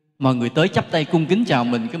 Mọi người tới chắp tay cung kính chào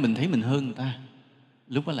mình, cái mình thấy mình hơn người ta.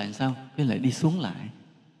 Lúc đó lại sao? Cái lại đi xuống lại.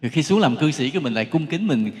 Rồi khi xuống làm cư sĩ, cái mình lại cung kính,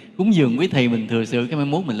 mình cúng dường quý thầy, mình thừa sự, cái mai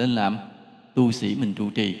mốt mình lên làm tu sĩ, mình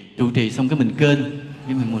trụ trì xong cái mình kênh,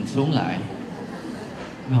 cái mình xuống lại.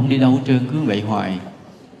 Không đi đâu hết trơn, cứ vậy hoài.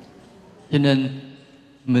 Cho nên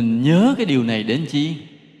mình nhớ cái điều này đến chi?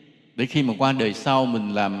 Để khi mà qua đời sau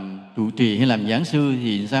mình làm trụ trì hay làm giảng sư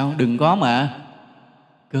thì sao? Đừng có mà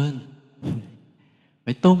kênh.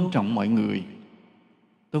 Phải tôn trọng mọi người.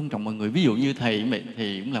 Tôn trọng mọi người. Ví dụ như thầy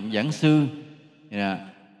cũng làm giảng sư,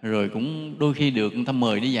 rồi cũng đôi khi được người ta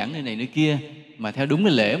mời đi giảng nơi này nơi kia, mà theo đúng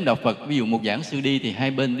cái lễ đạo Phật, ví dụ một giảng sư đi thì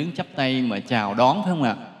hai bên đứng chắp tay mà chào đón, phải không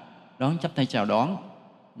ạ? Đón, chắp tay chào đón.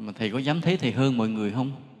 Mà thầy có dám thấy thầy hơn mọi người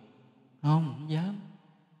không? Không dám.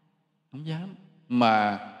 Không dám.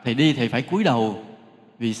 Mà thầy đi thầy phải cúi đầu.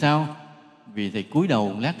 Vì sao? Vì thầy cúi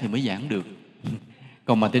đầu lát thầy mới giảng được.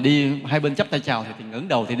 Còn mà thầy đi hai bên chắp tay chào thì ngẩng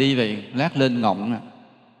đầu thầy đi về, lát lên ngọng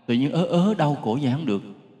tự nhiên đau cổ giảng được.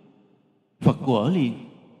 Phật quở liền.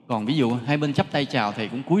 Còn ví dụ hai bên chắp tay chào thầy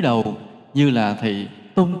cũng cúi đầu, như là thầy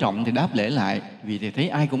tôn trọng, thầy đáp lễ lại, vì thầy thấy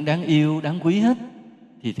ai cũng đáng yêu, đáng quý hết,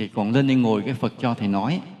 thì thầy còn lên đây ngồi, cái Phật cho thầy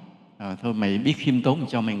nói. Thôi mày biết khiêm tốn,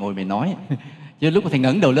 cho mày ngồi mày nói. Chứ lúc mà thầy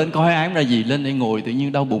ngẩng đầu lên coi ai cũng ra gì, lên đây ngồi tự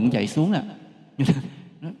nhiên đau bụng chạy xuống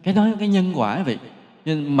Cái đó cái nhân quả vậy.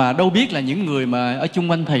 Nhưng mà đâu biết là những người mà ở chung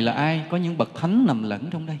quanh thầy là ai, có những bậc thánh nằm lẫn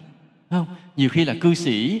trong đây, không? Nhiều khi là cư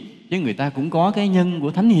sĩ chứ người ta cũng có cái nhân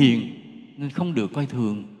của thánh hiền, nên không được coi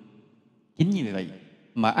thường. Chính như vậy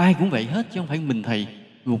mà ai cũng vậy hết, chứ không phải mình thầy.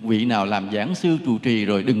 Một vị nào làm giảng sư trụ trì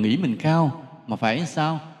rồi đừng nghĩ mình cao, mà phải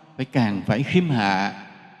sao? Phải khiêm hạ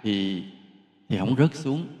thì không rớt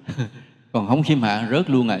xuống. Còn không khiêm hạ rớt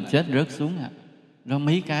luôn chết rớt xuống Đó,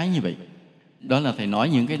 mấy cái như vậy. Đó là thầy nói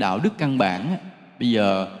những cái đạo đức căn bản. Bây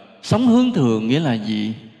giờ sống hướng thượng nghĩa là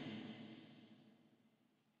gì?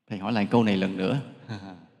 Thầy hỏi lại câu này lần nữa.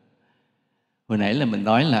 Hồi nãy là mình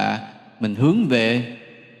nói là mình hướng về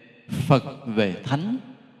Phật, về Thánh,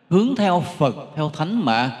 hướng theo Phật, theo Thánh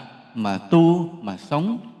mà tu, mà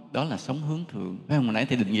sống. Đó là sống hướng thượng, phải không? Hồi nãy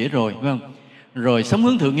thầy định nghĩa rồi, phải không? Rồi sống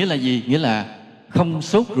hướng thượng nghĩa là gì? Nghĩa là không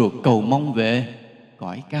sốt ruột cầu mong về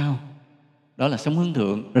cõi cao. Đó là sống hướng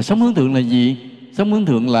thượng. Rồi sống hướng thượng là gì? Sống hướng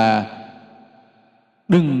thượng là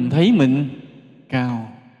đừng thấy mình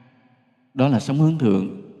cao. Đó là sống hướng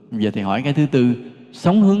thượng. Giờ thầy hỏi cái thứ tư,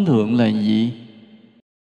 sống hướng thượng là gì?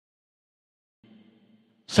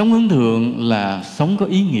 Sống hướng thượng là sống có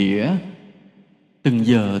ý nghĩa, từng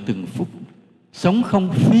giờ từng phút. Sống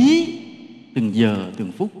không phí từng giờ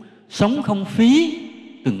từng phút. Sống không phí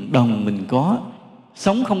từng đồng mình có.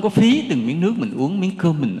 Sống không có phí từng miếng nước mình uống, miếng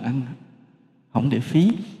cơm mình ăn. Không để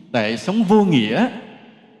phí. Tại sống vô nghĩa,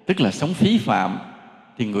 tức là sống phí phạm,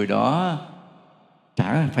 thì người đó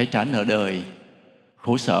phải trả nợ đời,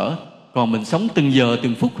 khổ sở. Còn mình sống từng giờ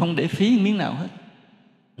từng phút không để phí miếng nào hết.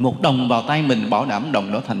 Một đồng vào tay mình bảo đảm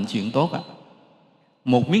đồng đó thành chuyện tốt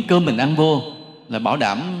Một miếng cơm mình ăn vô là bảo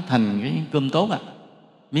đảm thành cái cơm tốt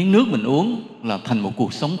Miếng nước mình uống là thành một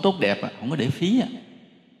cuộc sống tốt đẹp không có để phí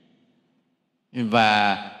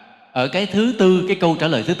Và ở cái thứ tư, cái câu trả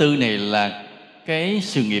lời thứ tư này là cái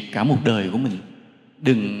sự nghiệp cả một đời của mình.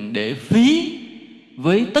 Đừng để phí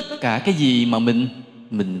với tất cả cái gì mà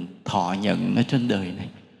mình thọ nhận ở trên đời này.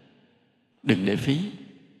 Đừng để phí.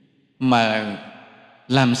 Mà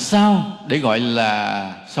làm sao để gọi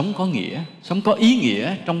là sống có nghĩa, sống có ý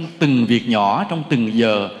nghĩa trong từng việc nhỏ, trong từng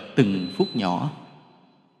giờ, từng phút nhỏ.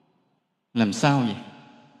 Làm sao vậy?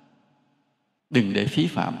 Đừng để phí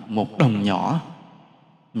phạm một đồng nhỏ,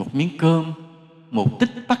 một miếng cơm, một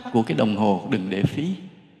tích tắc của cái đồng hồ, đừng để phí.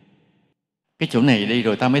 Cái chỗ này đây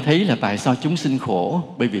rồi ta mới thấy là tại sao chúng sinh khổ.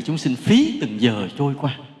 Bởi vì chúng sinh phí từng giờ trôi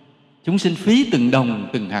qua. Chúng sinh phí từng đồng,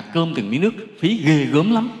 từng hạt cơm, từng miếng nước, phí ghê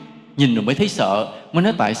gớm lắm. Nhìn rồi mới thấy sợ, mới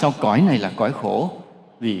nói tại sao cõi này là cõi khổ.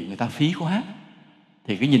 Vì người ta phí quá.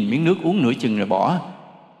 Thì cứ nhìn miếng nước uống nửa chừng rồi bỏ,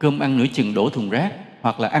 cơm ăn nửa chừng đổ thùng rác,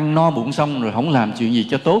 hoặc là ăn no bụng xong rồi không làm chuyện gì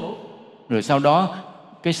cho tốt, rồi sau đó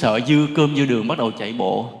cái sợ dư cơm dư đường bắt đầu chạy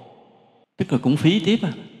bộ, tức là cũng phí tiếp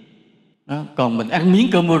đó. Còn mình ăn miếng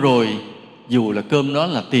cơm vô rồi, dù là cơm đó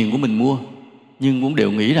là tiền của mình mua, nhưng cũng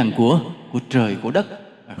đều nghĩ rằng của trời, của đất,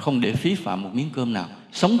 không để phí phạm một miếng cơm nào.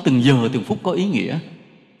 Sống từng giờ từng phút có ý nghĩa.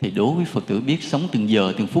 Thì đố quý Phật tử biết sống từng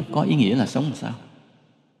giờ từng phút có ý nghĩa là sống làm sao?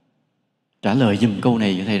 Trả lời giùm câu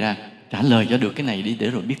này cho thầy ra. Trả lời cho được cái này đi để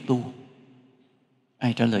rồi biết tu.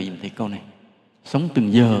 Ai trả lời giùm thầy câu này? Sống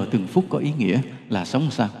từng giờ từng phút có ý nghĩa là sống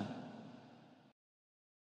làm sao?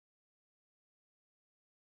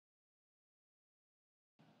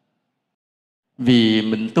 Vì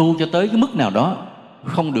mình tu cho tới cái mức nào đó,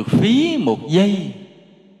 không được phí một giây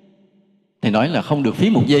Thầy nói là không được phí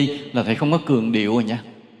một giây là thầy không có cường điệu rồi nha.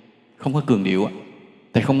 Không có cường điệu.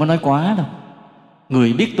 Thầy không có nói quá đâu.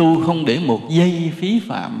 Người biết tu không để một giây phí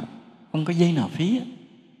phạm, không có giây nào phí.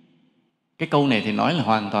 Cái câu này thì nói là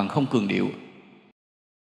hoàn toàn không cường điệu.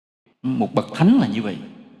 Một bậc thánh là như vậy.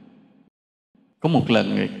 Có một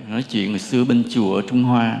lần nói chuyện ngày xưa bên chùa ở Trung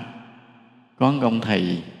Hoa, có một ông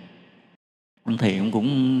thầy ông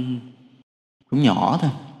cũng nhỏ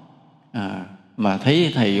thôi, mà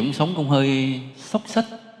thấy thầy cũng sống cũng hơi xốc xách.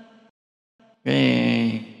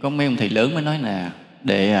 Cái có mấy ông thầy lớn mới nói là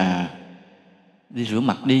để đi rửa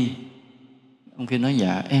mặt đi. Ông kia nói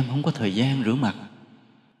dạ em không có thời gian rửa mặt.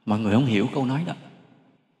 Mọi người không hiểu câu nói đó.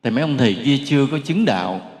 Tại mấy ông thầy kia chưa có chứng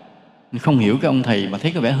đạo, không hiểu cái ông thầy mà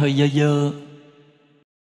thấy có vẻ hơi dơ dơ.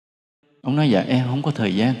 Ông nói dạ em không có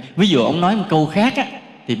thời gian. Ví dụ ông nói một câu khác á,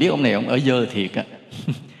 thì biết ông này ông ở dơ thiệt á.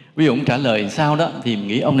 Ví dụ ông trả lời sao đó thì mình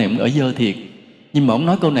nghĩ ông này ông ở dơ thiệt. Nhưng mà ông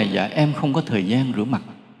nói câu này dạ em không có thời gian rửa mặt,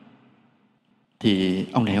 thì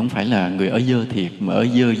ông này không phải là người ở dơ thiệt mà ở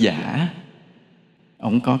dơ giả.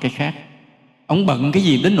 Ông có cái khác. Ông bận cái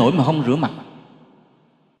gì đến nỗi mà không rửa mặt.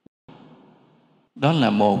 Đó là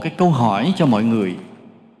một cái câu hỏi cho mọi người.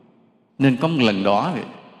 Nên có một lần đó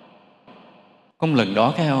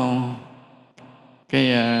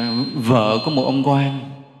cái vợ của một ông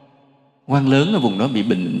quan lớn ở vùng đó bị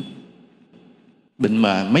bệnh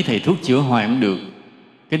mà mấy thầy thuốc chữa hoài không được.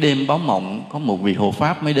 Cái đêm báo mộng có một vị hộ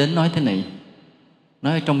pháp mới đến nói thế này,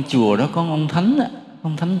 nói trong chùa đó có ông thánh á,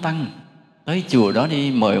 ông thánh tăng, tới chùa đó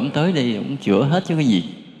đi, mời ông tới đây, ông chữa hết chứ cái gì.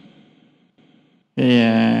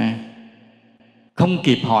 Không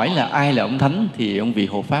kịp hỏi là ai là ông thánh thì ông vị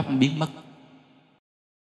hộ pháp biến mất.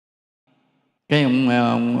 Cái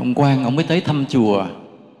ông quan ông mới tới thăm chùa.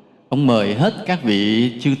 Ông mời hết các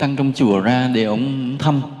vị chư tăng trong chùa ra để ông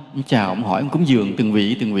thăm, ông chào, ông hỏi, ông cúng dường từng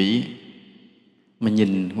vị. Mà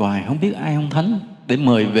nhìn hoài không biết ai ông thánh để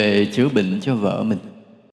mời về chữa bệnh cho vợ mình.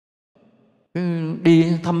 Cứ đi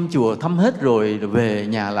thăm chùa thăm hết rồi về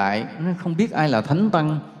nhà lại, nó không biết ai là thánh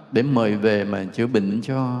tăng để mời về mà chữa bệnh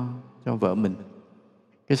cho vợ mình.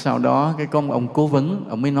 Cái sau đó cái có ông cố vấn,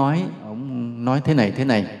 ông mới nói thế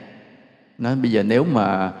này. Nói bây giờ nếu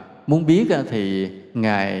mà muốn biết thì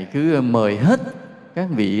ngài cứ mời hết các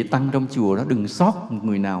vị tăng trong chùa đó, đừng sót một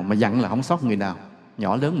người nào, mà dặn là không sót người nào,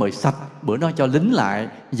 nhỏ lớn mời sạch. Bữa đó cho lính lại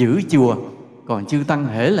giữ chùa, còn chư tăng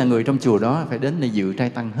hễ là người trong chùa đó phải đến đây dự trai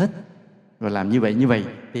tăng hết. Rồi làm như vậy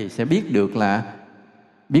thì sẽ biết được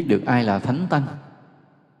ai là thánh tăng.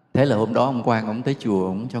 Thế là hôm đó ông quan ông tới chùa,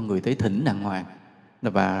 ông cho người tới thỉnh đàng hoàng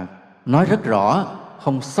và nói rất rõ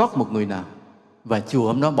không sót một người nào. Và chùa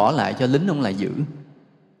hôm đó bỏ lại cho lính ông lại giữ.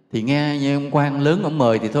 Thì nghe như ông quan lớn ông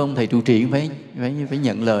mời thì thôi ông thầy trụ trì phải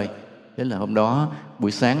nhận lời. Thế là hôm đó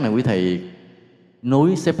buổi sáng là quý thầy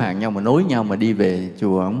nối xếp hàng nhau mà nối nhau mà đi về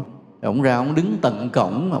chùa. Ông ra ông đứng tận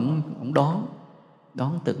cổng, ông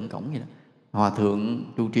đón tận cổng vậy đó. Hòa thượng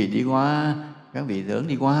trụ trì đi qua, các vị lớn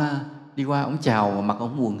đi qua ông chào mà mặt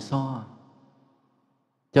ông buồn so.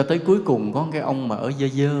 Cho tới cuối cùng có cái ông mà ở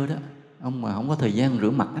dơ đó, ông mà không có thời gian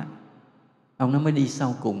rửa mặt á, ông nó mới đi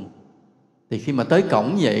sau cùng. Thì khi mà tới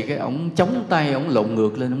cổng vậy, cái ông chống tay, ông lộn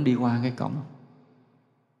ngược lên, ông đi qua cái cổng.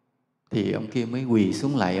 Thì ông kia mới quỳ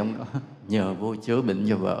xuống lại, ông đó nhờ vô chữa bệnh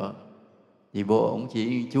cho vợ. Vì vô ông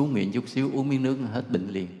chỉ chú nguyện chút xíu, uống miếng nước hết bệnh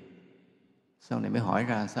liền. Sau này mới hỏi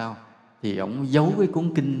ra sao, thì ông giấu cái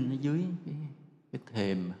cuốn kinh ở dưới cái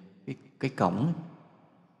thềm, cái cổng.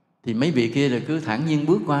 Thì mấy vị kia là cứ thản nhiên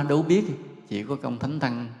bước qua đâu biết, chỉ có ông thánh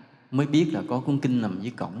tăng mới biết là có cuốn kinh nằm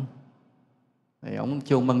dưới cổng. Thì ông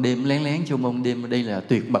chôn ban đêm, lén chôn ban đêm. Ở đây là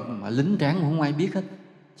tuyệt mật mà lính tráng không ai biết hết,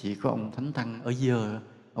 chỉ có ông thánh tăng ở dơ.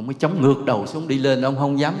 Ông mới chống ngược đầu xuống đi lên, ông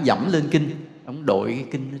không dám dẫm lên kinh, ông đội cái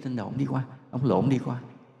kinh ở trên đầu ông đi qua, ông lộn đi qua.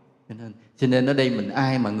 Cho nên ở đây mình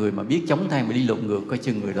ai mà người mà biết chống thang mà đi lộn ngược, coi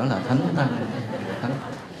chừng người đó là thánh tăng. Thánh.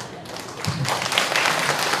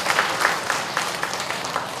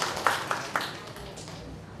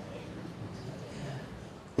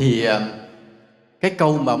 Thì cái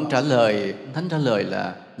câu mà ông trả lời, thánh trả lời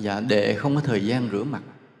là dạ đệ không có thời gian rửa mặt.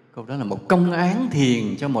 Câu đó là một công án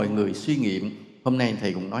thiền cho mọi người suy nghiệm. Hôm nay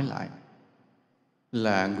thầy cũng nói lại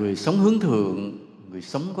là người sống hướng thượng, người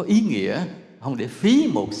sống có ý nghĩa, không để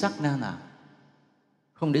phí một sát na nào,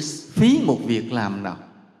 không để phí một việc làm nào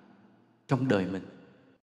trong đời mình.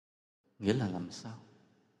 Nghĩa là làm sao?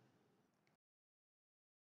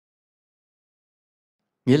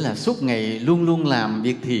 Nghĩa là suốt ngày luôn luôn làm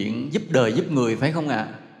việc thiện, giúp đời giúp người, phải không ạ?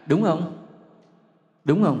 Đúng không?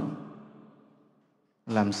 Đúng không?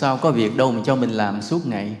 Làm sao có việc đâu mà cho mình làm suốt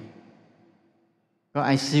ngày? Có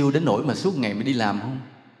ai siêu đến nỗi mà suốt ngày mới đi làm không?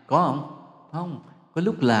 Có không? Không. Có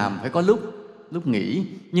lúc làm, phải có lúc lúc nghỉ.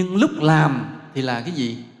 Nhưng lúc làm thì là cái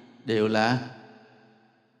gì? Đều là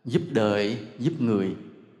giúp đời, giúp người,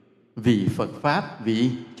 vì Phật Pháp, vì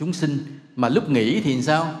chúng sinh. Mà lúc nghỉ thì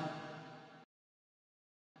sao?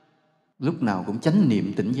 Lúc nào cũng chánh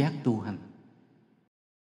niệm tỉnh giác tu hành,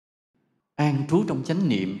 an trú trong chánh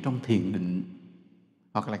niệm, trong thiền định.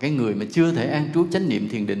 Hoặc là cái người mà chưa thể an trú chánh niệm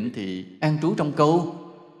thiền định thì an trú trong câu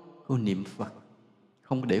niệm Phật,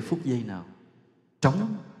 không có để phút giây nào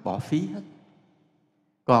trống bỏ phí hết.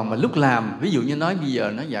 Còn mà lúc làm, ví dụ như nói bây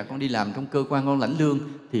giờ nói dạ con đi làm trong cơ quan, con lãnh lương,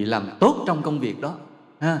 thì làm tốt trong công việc đó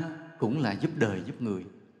ha, cũng là giúp đời giúp người.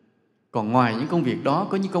 Còn ngoài những công việc đó,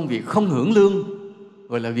 có những công việc không hưởng lương,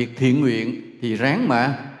 gọi là việc thiện nguyện, thì ráng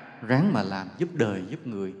mà làm, giúp đời giúp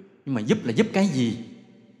người. Nhưng mà giúp là giúp cái gì?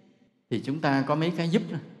 Thì chúng ta có mấy cái giúp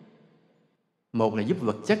đó. Một là giúp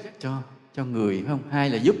vật chất cho người, phải không? Hai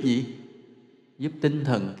là giúp gì? Giúp tinh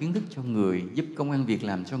thần, kiến thức cho người, giúp công ăn việc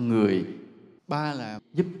làm cho người. Ba là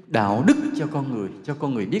giúp đạo đức cho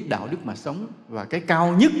con người biết đạo đức mà sống. Và cái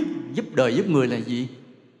cao nhất giúp đời giúp người là gì?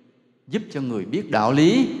 Giúp cho người biết đạo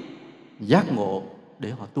lý, giác ngộ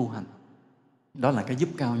để họ tu hành. Đó là cái giúp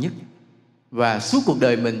cao nhất. Và suốt cuộc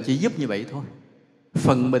đời mình chỉ giúp như vậy thôi.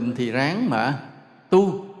 Phần mình thì ráng mà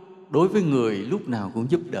tu, đối với người lúc nào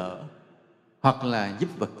cũng giúp đỡ. Hoặc là giúp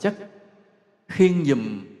vật chất, khiêng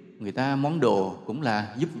giùm người ta món đồ cũng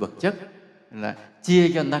là giúp vật chất, là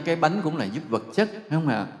chia cho người ta cái bánh cũng là giúp vật chất, phải không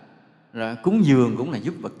ạ? Rồi cúng dường cũng là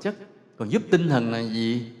giúp vật chất. Còn giúp tinh thần là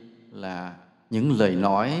gì? Là những lời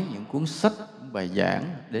nói, những cuốn sách, bài giảng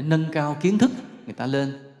để nâng cao kiến thức người ta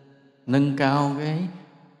lên, nâng cao cái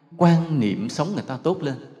quan niệm sống người ta tốt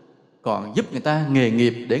lên. Còn giúp người ta nghề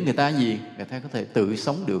nghiệp để người ta gì? Người ta có thể tự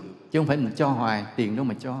sống được, chứ không phải mình cho hoài, tiền đâu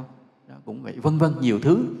mà cho. Đó, cũng vậy, vân vân, nhiều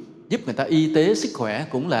thứ. Giúp người ta y tế, sức khỏe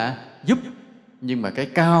cũng là giúp. Nhưng mà cái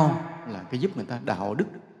cao là cái giúp người ta đạo đức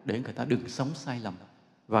để người ta đừng sống sai lầm.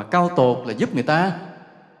 Và cao tột là giúp người ta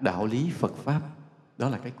đạo lý Phật Pháp. Đó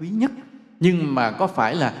là cái quý nhất. Nhưng mà có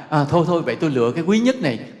phải là thôi vậy tôi lựa cái quý nhất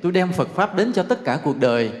này, tôi đem Phật Pháp đến cho tất cả cuộc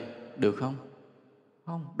đời, được không?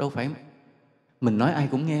 Không, đâu phải. Mình nói ai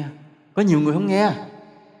cũng nghe. Có nhiều người không nghe.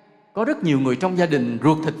 Có rất nhiều người trong gia đình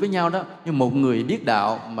ruột thịt với nhau đó, nhưng một người biết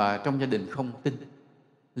đạo mà trong gia đình không tin.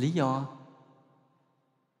 Lý do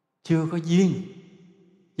chưa có duyên.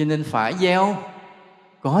 Cho nên phải gieo.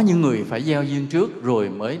 Có những người phải gieo duyên trước rồi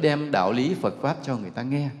mới đem đạo lý Phật Pháp cho người ta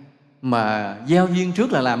nghe. Mà gieo duyên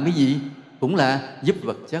trước là làm cái gì? Cũng là giúp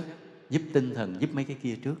vật chất, giúp tinh thần, giúp mấy cái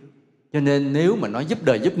kia trước. Cho nên nếu mà nói giúp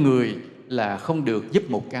đời giúp người là không được giúp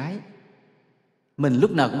một cái. Mình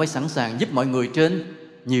lúc nào cũng phải sẵn sàng giúp mọi người trên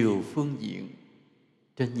nhiều phương diện.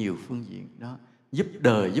 Trên nhiều phương diện đó. Giúp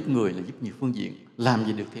đời giúp người là giúp nhiều phương diện. Làm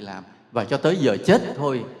gì được thì làm. Và cho tới giờ chết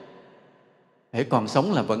thôi. Hễ còn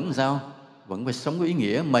sống là vẫn sao? Vẫn phải sống có ý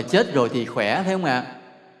nghĩa. Mà chết rồi thì khỏe, thấy không ạ?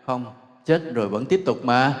 Không, chết rồi vẫn tiếp tục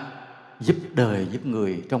mà giúp đời giúp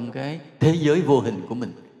người trong cái thế giới vô hình của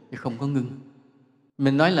mình, chứ không có ngưng.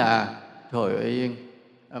 Mình nói là trời ơi,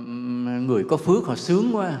 người có phước họ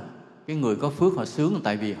sướng quá. Cái người có phước họ sướng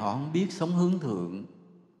tại vì họ không biết sống hướng thượng.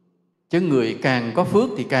 Chứ người càng có phước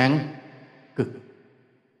thì càng cực.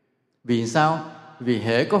 Vì sao? Vì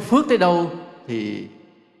hễ có phước tới đâu thì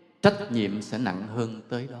trách nhiệm sẽ nặng hơn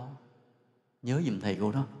tới đó. Nhớ giùm thầy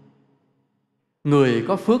cô đó. Người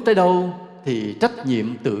có phước tới đâu thì trách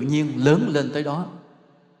nhiệm tự nhiên lớn lên tới đó.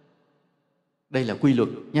 Đây là quy luật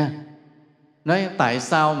nha. Nói tại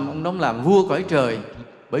sao ông đó làm vua cõi trời?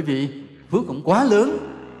 Bởi vì phước cũng quá lớn,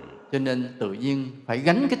 cho nên tự nhiên phải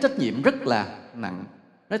gánh cái trách nhiệm rất là nặng.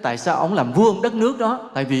 Nói tại sao ông làm vua đất nước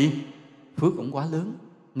đó? Tại vì phước cũng quá lớn,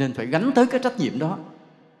 nên phải gánh tới cái trách nhiệm đó.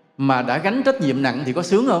 Mà đã gánh trách nhiệm nặng thì có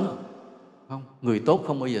sướng không? Không, người tốt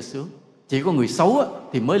không bao giờ sướng. Chỉ có người xấu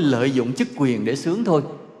thì mới lợi dụng chức quyền để sướng thôi.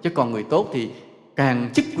 Chứ còn người tốt thì càng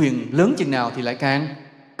chức quyền lớn chừng nào thì lại càng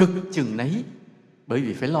cực chừng nấy. Bởi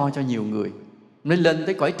vì phải lo cho nhiều người. Nên lên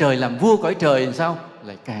tới cõi trời làm vua cõi trời làm sao?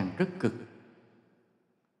 Lại càng rất cực.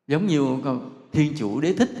 Giống như Thiên Chủ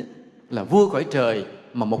Đế Thích là vua cõi trời,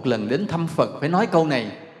 mà một lần đến thăm Phật phải nói câu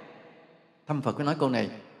này. Thăm Phật phải nói câu này: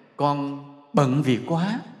 con bận việc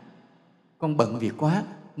quá, con bận việc quá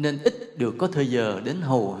nên ít được có thời giờ đến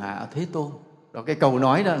hầu hạ Thế Tôn. Đó, cái câu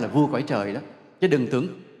nói đó là vua cõi trời đó. Chứ đừng tưởng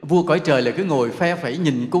vua cõi trời là cứ ngồi phe phẩy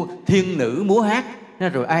nhìn cô thiên nữ múa hát,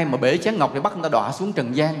 rồi ai mà bể chén ngọc thì bắt người ta đọa xuống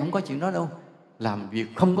trần gian. Không có chuyện đó đâu. Làm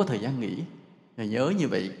việc không có thời gian nghỉ. Rồi nhớ như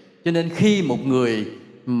vậy. Cho nên khi một người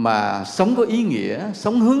mà sống có ý nghĩa,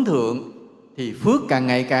 sống hướng thượng thì phước càng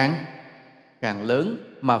ngày càng lớn.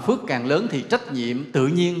 Mà phước càng lớn thì trách nhiệm, tự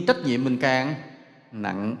nhiên trách nhiệm mình càng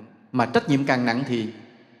nặng. Mà trách nhiệm càng nặng thì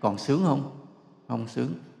còn sướng không? Không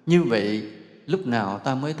sướng. Như vậy lúc nào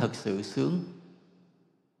ta mới thật sự sướng?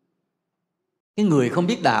 Cái người không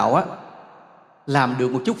biết đạo á, làm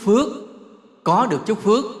được một chút phước, có được chút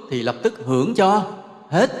phước thì lập tức hưởng cho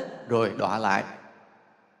hết rồi đọa lại,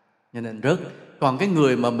 cho nên rớt. Còn cái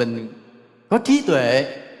người mà mình có trí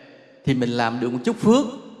tuệ thì mình làm được một chút phước,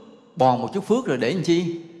 bòn một chút phước rồi để làm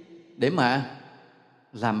chi? Để mà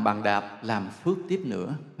làm bàn đạp, làm phước tiếp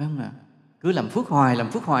nữa, phải không ạ? Cứ làm phước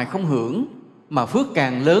hoài không hưởng. Mà phước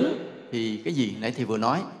càng lớn thì cái gì nãy thì vừa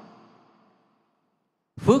nói,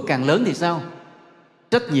 phước càng lớn thì sao?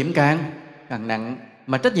 Trách nhiệm càng nặng.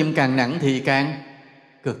 Mà trách nhiệm càng nặng thì càng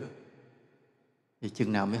cực. Thì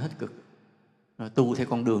chừng nào mới hết cực? Rồi tu theo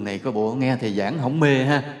con đường này có bộ nghe thầy giảng không mê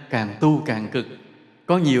ha, càng tu càng cực.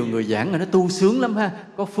 Có nhiều người giảng là nó tu sướng lắm ha,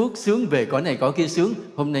 có phước sướng, về cõi này cõi kia sướng.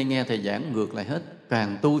 Hôm nay nghe thầy giảng ngược lại hết,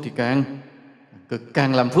 càng tu thì càng cực,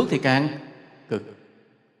 càng làm phước thì càng cực.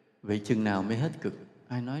 Vậy chừng nào mới hết cực?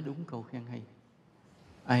 Ai nói đúng câu khen hay?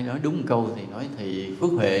 Ai nói đúng câu thì nói thầy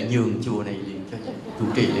Phước Huệ nhường chùa này liền cho trụ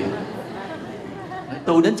trì liền. Nói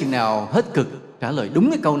tu đến chừng nào hết cực, trả lời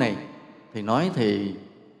đúng cái câu này thì nói thì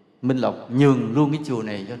Minh Lộc nhường luôn cái chùa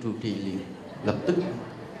này cho trụ trì liền, lập tức,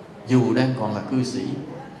 dù đang còn là cư sĩ.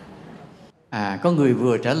 Có người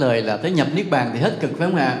vừa trả lời là tới nhập Niết Bàn thì hết cực, phải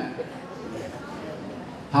không ạ?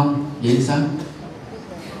 Không, vậy sao?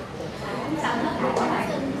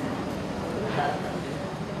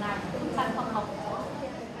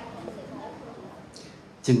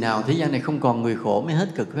 Chừng nào thế gian này không còn người khổ mới hết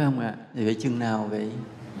cực, phải không ạ? Thì vậy chừng nào vậy?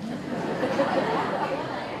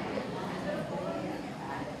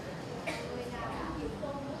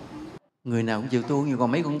 Người nào cũng chịu tu, nhưng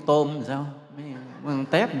còn mấy con tôm làm sao? Mấy con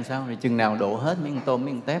tép làm sao? Rồi chừng nào độ hết mấy con tôm,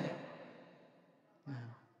 mấy con tép?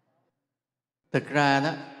 Thực ra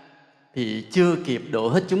đó thì chưa kịp độ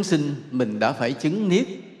hết chúng sinh, mình đã phải chứng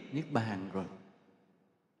Niết Bàn rồi.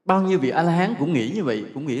 Bao nhiêu vị A-la-hán cũng nghĩ như vậy,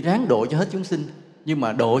 cũng nghĩ ráng độ cho hết chúng sinh. Nhưng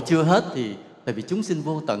mà độ chưa hết thì tại vì chúng sinh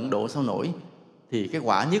vô tận, độ sao nổi, thì cái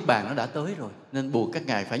quả Niết Bàn nó đã tới rồi, nên buộc các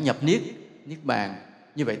ngài phải nhập Niết Bàn.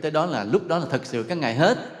 Như vậy tới đó là lúc đó là thật sự các ngài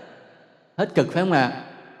hết cực, phải không ạ?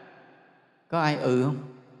 Có ai không?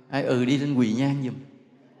 Ai đi lên quỳ nhang giùm.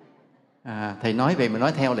 Thầy nói vậy mà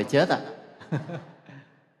nói theo là chết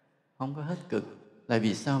Không có hết cực. Là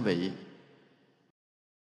vì sao vậy?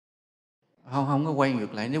 Không có quay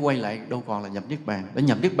ngược lại. Nếu quay lại đâu còn là nhập Niết Bàn. Đã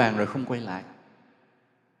nhập Niết Bàn rồi không quay lại.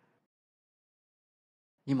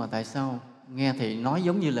 Nhưng mà tại sao nghe thầy nói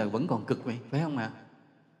giống như là vẫn còn cực vậy, phải không ạ?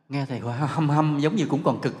 Nghe thầy hâm giống như cũng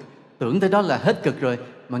còn cực, tưởng tới đó là hết cực rồi,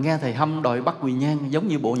 mà nghe thầy hâm đòi bắt quỳ nhang giống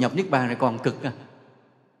như bộ nhập Niết Bàn rồi còn cực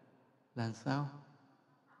là sao?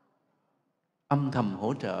 Âm thầm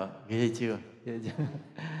hỗ trợ, ghê chưa?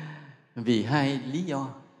 Vì hai lý do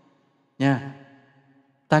nha.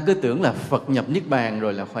 Ta cứ tưởng là Phật nhập Niết Bàn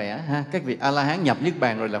rồi là khỏe ha, các vị A-la-hán nhập Niết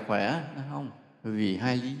Bàn rồi là khỏe. Không, vì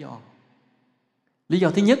hai lý do. Lý do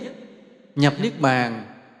thứ nhất, nhập Niết Bàn,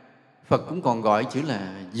 Phật cũng còn gọi chữ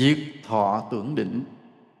là diệt thọ tưởng định.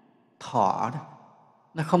 Thọ đó,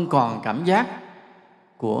 nó không còn cảm giác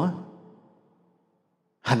của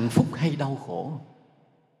hạnh phúc hay đau khổ.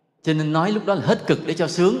 Cho nên nói lúc đó là hết cực để cho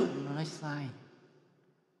sướng, nó nói sai.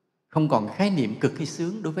 Không còn khái niệm cực hay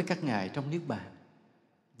sướng đối với các ngài trong Niết Bàn.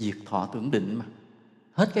 Diệt thọ tưởng định mà,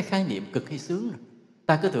 hết cái khái niệm cực hay sướng rồi.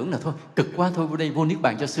 Ta cứ tưởng là thôi, cực quá thôi, vô đây vô Niết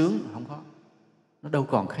Bàn cho sướng. Không có. Nó đâu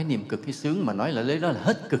còn khái niệm cực hay sướng mà nói là lấy đó là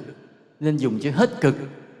hết cực. Nên dùng chữ hết cực,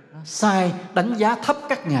 nó sai, đánh giá thấp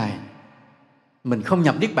các ngài. Mình không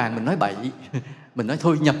nhập Niết Bàn mình nói bậy. Mình nói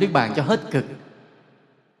thôi nhập Niết Bàn cho hết cực.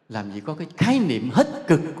 Làm gì có cái khái niệm hết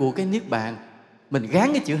cực của cái Niết Bàn. Mình gán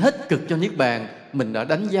cái chữ hết cực cho Niết Bàn, mình đã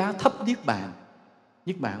đánh giá thấp Niết Bàn.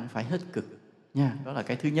 Niết Bàn không phải hết cực nha. Đó là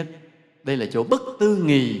cái thứ nhất. Đây là chỗ bất tư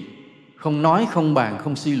nghì, không nói, không bàn,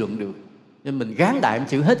 không suy luận được. Nên mình gán đại một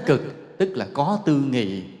chữ hết cực, tức là có tư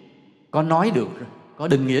nghì, có nói được, có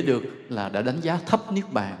định nghĩa được là đã đánh giá thấp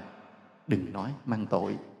Niết Bàn. Đừng nói, mang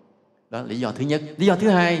tội. Đó là lý do thứ nhất. Lý do thứ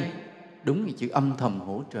hai, đúng là chữ âm thầm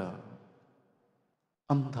hỗ trợ.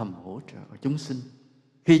 Âm thầm hỗ trợ chúng sinh.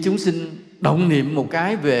 Khi chúng sinh động niệm một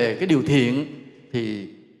cái về cái điều thiện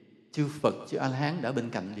thì chư Phật, chư A-la-hán đã bên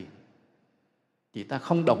cạnh liền. Chỉ ta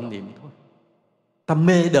không động niệm thôi, ta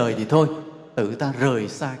mê đời thì thôi, tự ta rời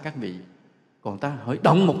xa các vị. Còn ta hãy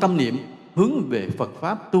động một tâm niệm hướng về Phật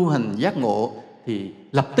Pháp, tu hành giác ngộ thì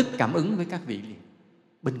lập tức cảm ứng với các vị liền,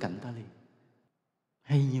 bên cạnh ta liền.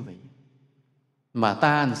 Hay như vậy. Mà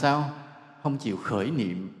ta làm sao? Không chịu khởi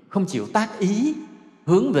niệm, không chịu tác ý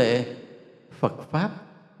hướng về Phật Pháp,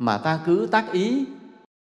 mà ta cứ tác ý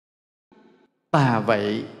tà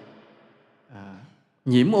vậy,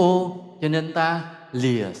 nhiễm ô, cho nên ta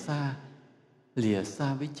lìa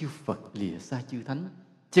xa với chư Phật, lìa xa chư Thánh.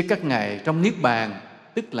 Chứ các ngài trong Niết Bàn,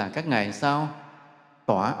 tức là các ngài sao?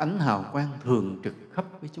 tỏa ánh hào quang thường trực khắp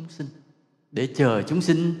với chúng sinh, để chờ chúng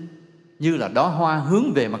sinh như là đóa hoa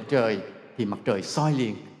hướng về mặt trời thì mặt trời soi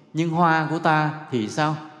liền. Nhưng hoa của ta thì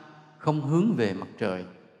sao? Không hướng về mặt trời,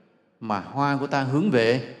 mà hoa của ta hướng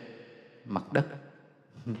về mặt đất.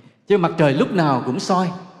 Chứ mặt trời lúc nào cũng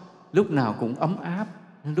soi, lúc nào cũng ấm áp,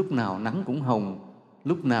 lúc nào nắng cũng hồng,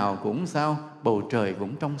 lúc nào cũng sao? Bầu trời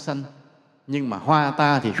cũng trong xanh. Nhưng mà hoa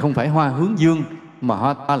ta thì không phải hoa hướng dương, mà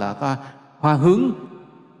hoa ta là hoa hướng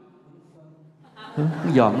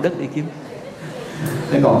dòm đất đi kiếm.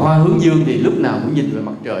 Còn hoa hướng dương thì lúc nào cũng nhìn về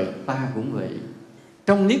mặt trời, ta cũng vậy.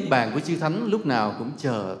 Trong niết bàn của chư thánh lúc nào cũng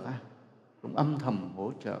chờ ta, cũng âm thầm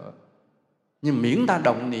hỗ trợ. Nhưng miễn ta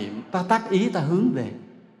động niệm, ta tác ý, ta hướng về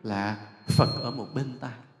là Phật ở một bên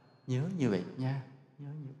ta. Nhớ như vậy nha, nhớ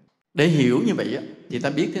như vậy. Để hiểu như vậy thì ta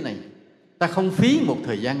biết thế này: ta không phí một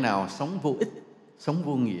thời gian nào sống vô ích, sống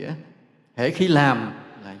vô nghĩa. Hễ khi làm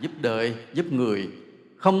là giúp đời, giúp người.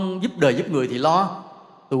 Không giúp đời, giúp người thì lo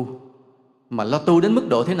tu. Mà lo tu đến mức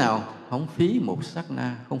độ thế nào? Không phí một sát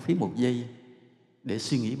na, không phí một giây để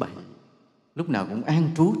suy nghĩ bậy. Lúc nào cũng an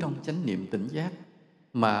trú trong chánh niệm tỉnh giác.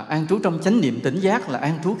 Mà an trú trong chánh niệm tỉnh giác là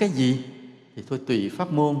an trú cái gì? Thì thôi tùy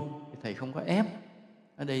pháp môn, Thầy không có ép.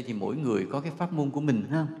 Ở đây thì mỗi người có cái pháp môn của mình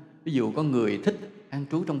ha. Ví dụ có người thích an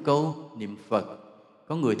trú trong câu niệm Phật,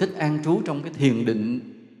 có người thích an trú trong cái thiền định,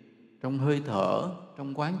 trong hơi thở,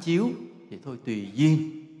 trong quán chiếu, thì thôi tùy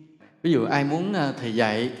duyên. Ví dụ ai muốn Thầy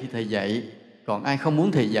dạy thì Thầy dạy, còn ai không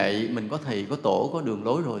muốn Thầy dạy, mình có thầy, có tổ, có đường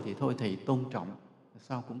lối rồi thì thôi Thầy tôn trọng,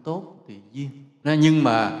 sao cũng tốt, tùy duyên. Nhưng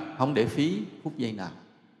mà không để phí phút giây nào.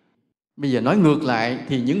 Bây giờ nói ngược lại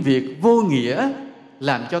thì những việc vô nghĩa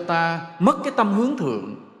làm cho ta mất cái tâm hướng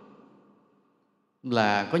thượng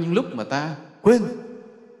là có những lúc mà ta quên.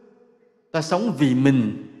 Ta sống vì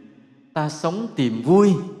mình, ta sống tìm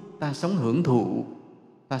vui, ta sống hưởng thụ,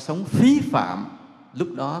 ta sống phí phạm. Lúc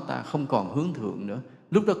đó ta không còn hướng thượng nữa.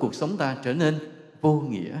 Lúc đó cuộc sống ta trở nên vô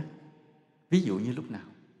nghĩa. Ví dụ như lúc nào?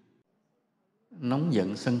 Nóng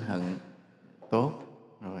giận, sân hận, tốt.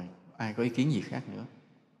 Rồi, ai có ý kiến gì khác nữa?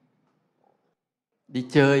 Đi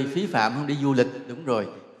chơi, phí phạm không? Đi du lịch, đúng rồi.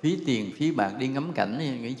 Phí tiền, phí bạc, đi ngắm cảnh,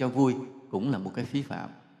 nghĩ cho vui, cũng là một cái phí phạm.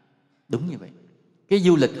 Đúng như vậy. Cái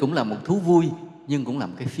du lịch cũng là một thú vui, nhưng cũng là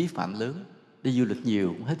một cái phí phạm lớn. Đi du lịch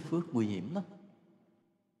nhiều cũng hết phước, nguy hiểm lắm.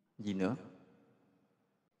 Gì nữa?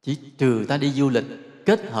 Chỉ trừ ta đi du lịch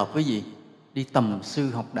kết hợp với gì? Đi tầm sư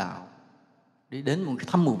học đạo, đi đến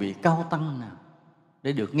thăm một vị cao tăng nào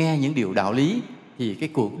để được nghe những điều đạo lý, thì cái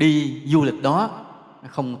cuộc đi du lịch đó nó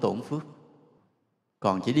không tổn phước.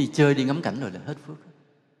 Còn chỉ đi chơi, đi ngắm cảnh rồi là hết phước.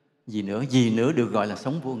 Gì nữa? Gì nữa được gọi là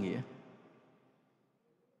sống vô nghĩa?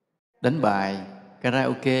 Đánh bài,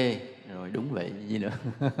 karaoke, rồi đúng vậy, gì nữa?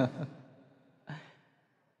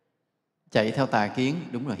 Chạy theo tà kiến,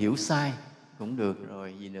 đúng rồi, hiểu sai cũng được,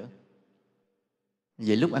 rồi gì nữa?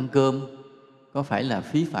 Vậy lúc ăn cơm có phải là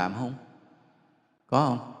phí phạm không? Có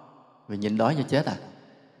không? Vì nhịn đói cho chết à?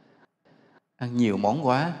 Ăn nhiều món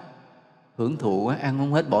quá, hưởng thụ quá, ăn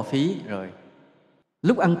không hết bỏ phí rồi.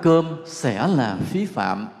 Lúc ăn cơm sẽ là phí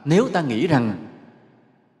phạm nếu ta nghĩ rằng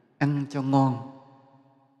ăn cho ngon.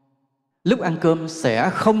 Lúc ăn cơm sẽ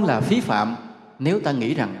không là phí phạm nếu ta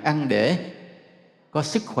nghĩ rằng ăn để có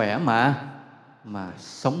sức khỏe mà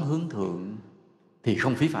sống hướng thượng thì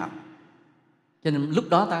không phí phạm. Cho nên lúc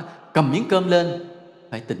đó ta cầm miếng cơm lên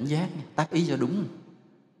phải tỉnh giác, tác ý cho đúng.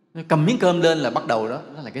 Cầm miếng cơm lên là bắt đầu đó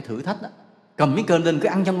là cái thử thách đó. Cầm miếng cơm lên cứ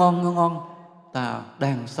ăn cho ngon ngon, ta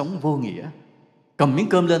đang sống vô nghĩa. Cầm miếng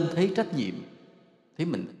cơm lên thấy trách nhiệm, thấy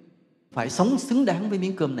mình phải sống xứng đáng với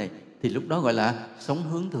miếng cơm này, thì lúc đó gọi là sống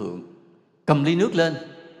hướng thượng. Cầm ly nước lên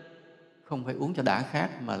không phải uống cho đã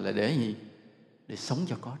khát, mà là để gì? Để sống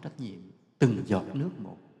cho có trách nhiệm, từng giọt nước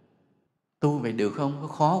một. Tu vậy được không? Có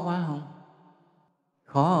khó quá không?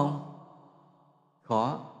 Khó không?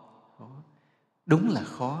 Khó. Đúng là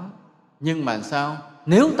khó. Nhưng mà sao?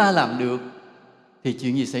 Nếu ta làm được thì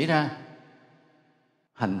chuyện gì xảy ra?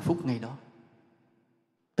 Hạnh phúc ngay đó.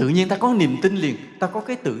 Tự nhiên ta có niềm tin liền, ta có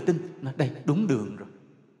cái tự tin, nói đây đúng đường rồi.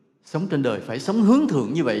 Sống trên đời phải sống hướng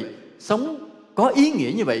thượng như vậy, sống có ý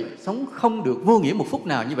nghĩa như vậy, sống không được vô nghĩa một phút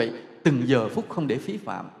nào như vậy, từng giờ phút không để phí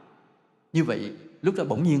phạm. Như vậy, lúc đó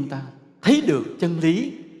bỗng nhiên ta thấy được chân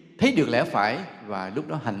lý, thấy được lẽ phải, và lúc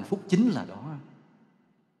đó hạnh phúc chính là đó.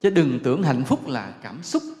 Chứ đừng tưởng hạnh phúc là cảm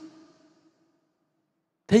xúc.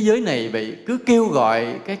 Thế giới này vậy cứ kêu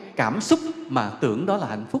gọi cái cảm xúc mà tưởng đó là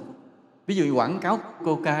hạnh phúc. Ví dụ quảng cáo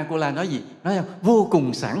Coca-Cola nói gì? Nói là vô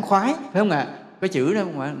cùng sảng khoái, phải không ạ? Cái chữ đó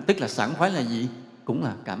tức là sảng khoái là gì? Cũng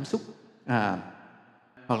là cảm xúc.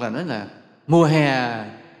 Hoặc là nói là mùa hè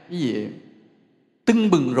cái gì? Tưng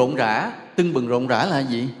bừng rộn rã. Tưng bừng rộn rã là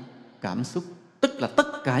gì? Cảm xúc. tức là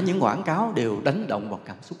tất cả những quảng cáo đều đánh động vào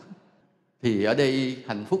cảm xúc. Thì ở đây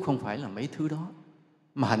hạnh phúc không phải là mấy thứ đó,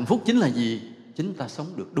 mà hạnh phúc chính là gì? Chính ta sống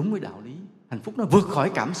được đúng với đạo lý. Hạnh phúc nó vượt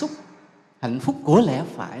khỏi cảm xúc. Hạnh phúc của lẽ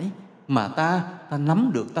phải mà ta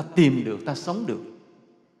nắm được, ta tìm được, ta sống được.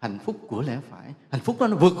 Hạnh phúc của lẽ phải, hạnh phúc đó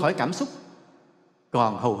nó vượt khỏi cảm xúc.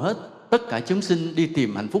 Còn hầu hết tất cả chúng sinh đi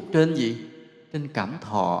tìm hạnh phúc trên gì? Trên cảm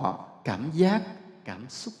thọ, cảm giác, cảm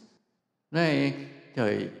xúc. Nói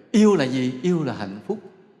trời, yêu là gì? Yêu là hạnh phúc,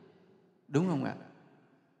 đúng không ạ?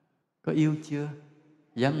 Có yêu chưa?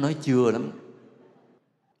 Dám nói chưa lắm.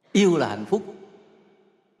 Yêu là hạnh phúc,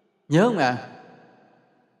 nhớ không ạ?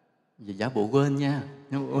 Vì giả bộ quên nha.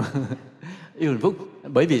 Yêu hạnh phúc.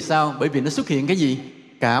 Bởi vì sao? Bởi vì nó xuất hiện cái gì?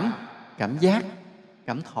 Cảm giác,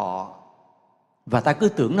 cảm thọ. Và ta cứ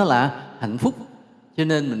tưởng nó là hạnh phúc, cho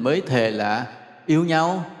nên mình mới thề là yêu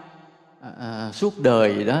nhau suốt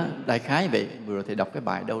đời đó. Đại khái vậy. Vừa rồi thầy đọc cái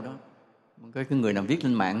bài đâu đó, cái người nào viết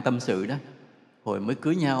lên mạng tâm sự đó, hồi mới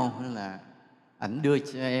cưới nhau là ảnh đưa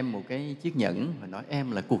cho em một cái chiếc nhẫn và nói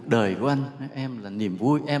em là cuộc đời của anh, em là niềm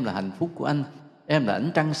vui, em là hạnh phúc của anh, em là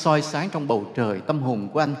ánh trăng soi sáng trong bầu trời tâm hồn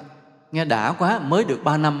của anh. Nghe đã quá. Mới được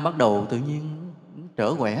 3 năm bắt đầu tự nhiên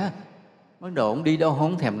trở quẻ. Bắt đầu ông đi đâu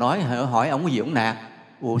không thèm nói, hỏi ông cái gì ông nạt.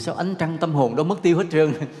 Ủa sao ánh trăng tâm hồn đâu mất tiêu hết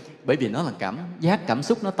trơn. Bởi vì nó là cảm giác, cảm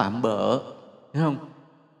xúc nó tạm bợ, hiểu không?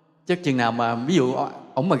 Chắc chừng nào mà ví dụ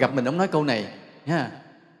ông mà gặp mình, ông nói câu này nha,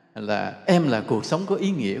 là em là cuộc sống có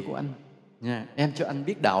ý nghĩa của anh nha, em cho anh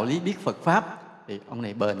biết đạo lý, biết Phật pháp, thì ông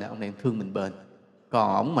này bền, ông này thương mình bền.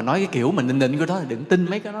 Còn ông mà nói cái kiểu mình nịnh cái đó thì đừng tin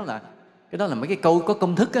mấy cái đó. Cái đó là mấy cái câu có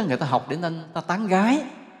công thức á, người ta học để ta tán gái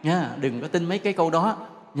nha, đừng có tin mấy cái câu đó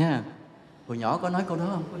nha. Hồi nhỏ có nói câu đó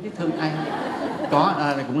không? Có viết thư ai không?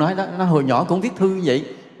 Có, cũng nói đó, nó hồi nhỏ cũng viết thư như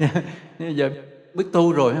vậy. Giờ biết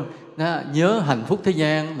tu rồi không? Nhớ hạnh phúc thế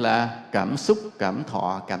gian là cảm xúc, cảm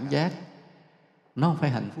thọ, cảm giác. Nó không phải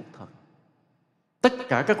hạnh phúc thật. Tất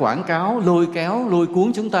cả các quảng cáo lôi kéo, lôi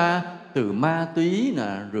cuốn chúng ta từ ma túy,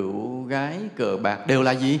 rượu, gái, cờ bạc đều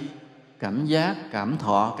là gì? Cảm giác, cảm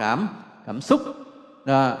thọ, cảm xúc.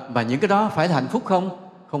 Và những cái đó phải là hạnh phúc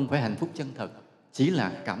không? Không phải hạnh phúc chân thật. Chỉ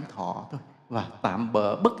là cảm thọ thôi. Và tạm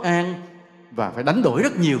bợ, bất an, và phải đánh đổi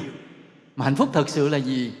rất nhiều. Mà hạnh phúc thật sự là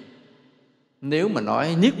gì? Nếu mà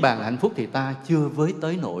nói niết bàn là hạnh phúc thì ta chưa với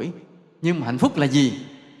tới nổi. Nhưng mà hạnh phúc là gì?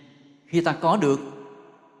 Khi ta có được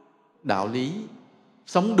đạo lý,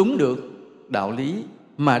 sống đúng được đạo lý.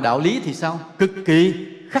 Mà đạo lý thì sao? Cực kỳ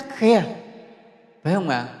khắt khe, phải không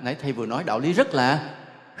ạ? Nãy thầy vừa nói đạo lý rất là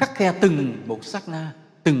khắt khe, từng một sát na,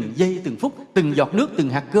 từng giây, từng phút, từng giọt nước, từng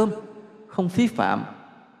hạt cơm, không phí phạm.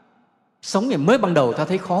 Sống ngày mới ban đầu ta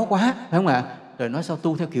thấy khó quá, phải không ạ? Rồi nói sao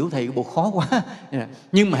tu theo kiểu thầy bộ khó quá.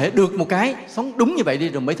 Nhưng mà hãy được một cái sống đúng như vậy đi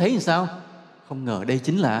rồi mới thấy như sao? Không ngờ đây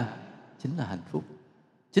chính là hạnh phúc.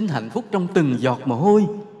 Chính hạnh phúc trong từng giọt mồ hôi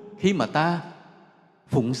khi mà ta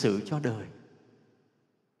phụng sự cho đời.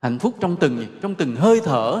 Hạnh phúc trong từng hơi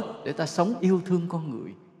thở để ta sống yêu thương con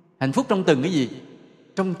người. Hạnh phúc trong từng cái gì?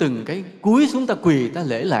 Trong từng cái cúi xuống ta quỳ, ta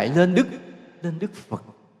lễ lại lên Đức Phật.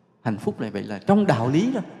 Hạnh phúc này vậy là trong đạo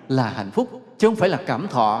lý đó là hạnh phúc, chứ không phải là cảm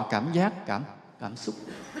thọ, cảm giác, cảm xúc.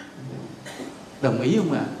 Đồng ý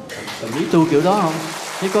không ạ? Đồng ý tu kiểu đó không?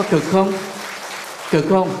 Thấy có cực không? Cực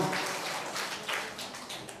không?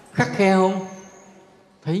 Khắt khe không?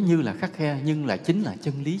 Thấy như là khắt khe nhưng là chính là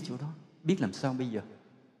chân lý chỗ đó. Biết làm sao bây giờ?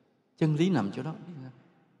 Chân lý nằm chỗ đó.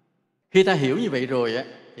 Khi ta hiểu như vậy rồi á,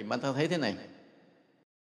 thì bạn ta thấy thế này.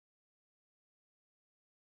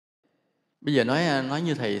 Bây giờ nói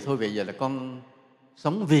như thầy thôi, bây giờ là con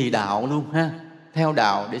sống vì đạo luôn ha. Theo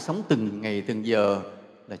đạo để sống từng ngày từng giờ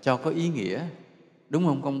là cho có ý nghĩa. Đúng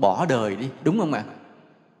không? Con bỏ đời đi, đúng không ạ?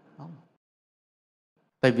 Không.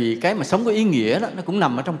 Tại vì cái mà sống có ý nghĩa đó, nó cũng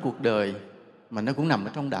nằm ở trong cuộc đời, mà nó cũng nằm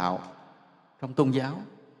ở trong đạo, trong tôn giáo.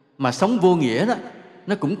 Mà sống vô nghĩa đó,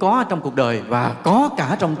 nó cũng có trong cuộc đời và có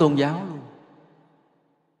cả trong tôn giáo luôn.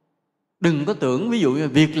 Đừng có tưởng ví dụ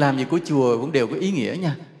việc làm gì của chùa cũng đều có ý nghĩa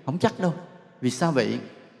nha. Không chắc đâu. Vì sao vậy?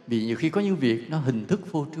 Vì nhiều khi có những việc nó hình thức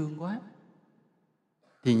phô trương quá,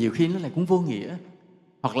 thì nhiều khi nó lại cũng vô nghĩa.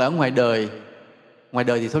 Hoặc là ở ngoài đời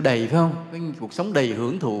thì thôi đầy, phải không? Cái cuộc sống đầy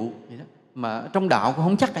hưởng thụ vậy đó. Mà trong đạo cũng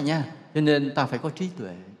không chắc nha. Cho nên ta phải có trí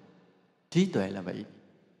tuệ. Trí tuệ là vậy.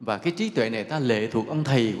 Và cái trí tuệ này ta lệ thuộc ông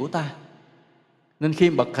thầy của ta. Nên khi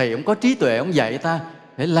bậc thầy ông có trí tuệ, ông dạy ta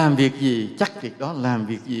để làm việc gì chắc việc đó, làm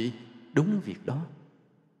việc gì đúng việc đó.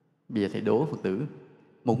 Bây giờ thầy đố Phật tử,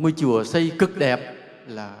 một ngôi chùa xây cực đẹp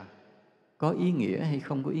là có ý nghĩa hay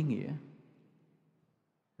không có ý nghĩa?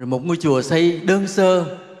 Rồi một ngôi chùa xây đơn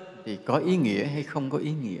sơ thì có ý nghĩa hay không có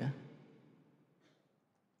ý nghĩa?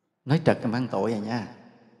 Nói trật là mang tội rồi nha.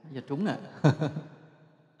 Giờ trúng à.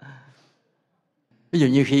 Ví dụ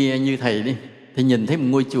như khi như thầy đi, thì nhìn thấy một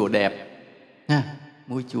ngôi chùa đẹp ha,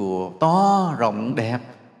 ngôi chùa to rộng đẹp,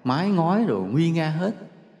 mái ngói rồi nguy nga hết,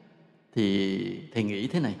 thì thầy nghĩ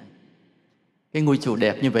thế này: cái ngôi chùa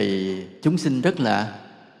đẹp như vậy chúng sinh rất là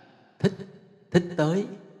thích tới,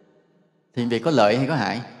 thì vậy có lợi hay có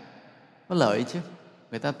hại? Có lợi chứ.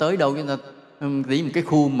 Người ta tới đâu, người ta đi một cái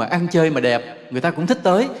khu mà ăn chơi mà đẹp, người ta cũng thích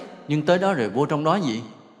tới, nhưng tới đó rồi vô trong đó gì?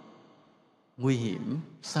 Nguy hiểm,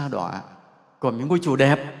 sa đọa. Còn những ngôi chùa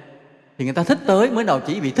đẹp thì người ta thích tới, mới đầu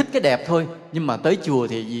chỉ vì thích cái đẹp thôi, nhưng mà tới chùa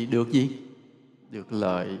thì được gì? Được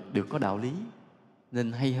lợi, được có đạo lý,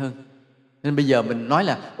 nên hay hơn. Nên bây giờ mình nói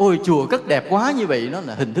là ôi chùa cất đẹp quá như vậy, nó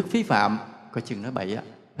là hình thức phí phạm, coi chừng nó bậy á,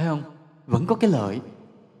 phải không? Vẫn có cái lợi,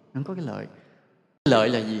 vẫn có cái lợi. Cái lợi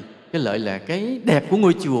là gì? Cái lợi là cái đẹp của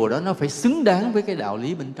ngôi chùa đó nó phải xứng đáng với cái đạo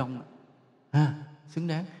lý bên trong ha, xứng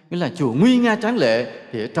đáng. Nghĩa là chùa nguy nga tráng lệ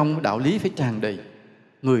thì ở trong đạo lý phải tràn đầy,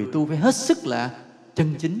 người tu phải hết sức là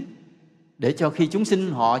chân chính, để cho khi chúng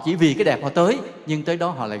sinh họ chỉ vì cái đẹp họ tới, nhưng tới đó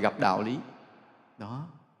họ lại gặp đạo lý đó,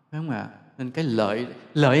 phải không ạ? Nên cái lợi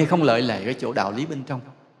hay không lợi là cái chỗ đạo lý bên trong,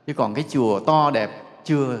 chứ còn cái chùa to đẹp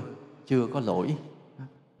chưa có lỗi.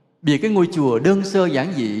 Vì cái ngôi chùa đơn sơ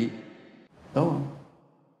giản dị tốt không?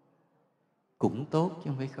 Cũng tốt chứ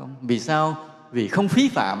không phải không. Vì sao? Vì không phí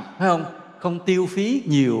phạm, phải không? Không tiêu phí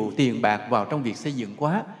nhiều tiền bạc vào trong việc xây dựng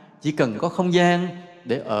quá, chỉ cần có không gian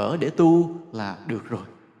để ở, để tu là được rồi,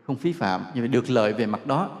 không phí phạm, như vậy được lợi về mặt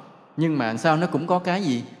đó. Nhưng mà sao nó cũng có cái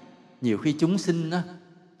gì? Nhiều khi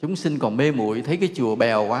chúng sinh còn mê muội, thấy cái chùa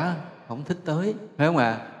bèo quá không thích tới, phải không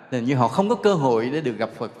ạ? Nên như họ không có cơ hội để được gặp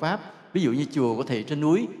Phật pháp. Ví dụ như chùa của thầy trên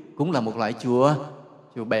núi cũng là một loại chùa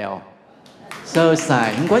bèo, sơ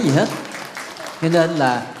sài, không có gì hết. Cho nên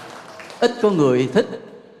là ít có người thích,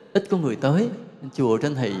 ít có người tới. Chùa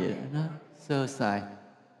trên thầy nó sơ sài.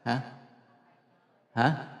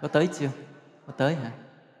 Hả? Có tới chưa? Có tới hả?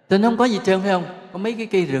 Trên không có gì trơn, phải không? Có mấy cái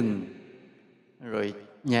cây rừng, rồi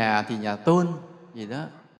nhà thì nhà tôn gì đó,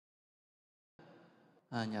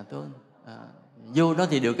 nhà tôn. Vô đó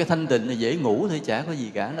thì được cái thanh tịnh, là dễ ngủ thôi, chả có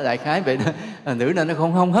gì cả. Nó đại khái vậy đó. Nữ là nó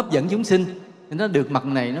không hấp dẫn chúng sinh, nó được mặt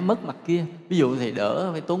này nó mất mặt kia. Ví dụ thì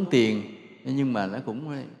đỡ phải tốn tiền, nhưng mà nó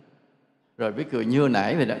cũng rồi biết cười. Như hồi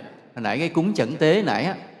nãy vậy đó, hồi nãy cái cúng chẩn tế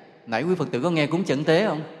nãy quý Phật tử có nghe cúng chẩn tế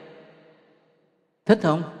không? Thích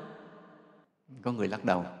không? Có người lắc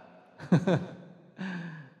đầu.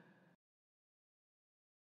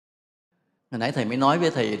 Hồi nãy thầy mới nói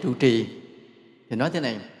với thầy trụ trì, thì nói thế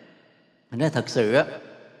này: thầy nói thật sự á,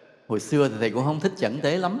 hồi xưa thì thầy cũng không thích chẩn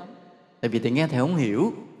tế lắm, tại vì thầy nghe thầy không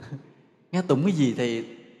hiểu. Nghe tụng cái gì thì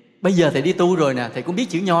bây giờ thầy đi tu rồi nè, thầy cũng biết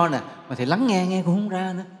chữ nho nè, mà thầy lắng nghe cũng không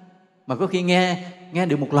ra nữa. Mà có khi nghe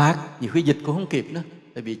được một loạt, nhiều khi dịch cũng không kịp nữa,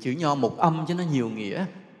 tại vì chữ nho một âm chứ nó nhiều nghĩa.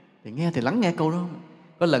 Thì nghe thầy lắng nghe câu đó.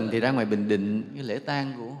 Có lần thì ra ngoài Bình Định, cái lễ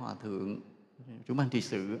tang của Hòa Thượng Chủ ban trị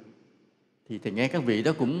sự, thì thầy nghe các vị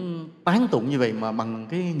đó cũng tán tụng như vậy mà bằng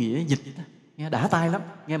cái nghĩa dịch đó. Nghe đã tai lắm,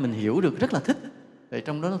 nghe mình hiểu được, rất là thích. Tại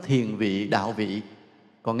trong đó nó thiền vị, đạo vị.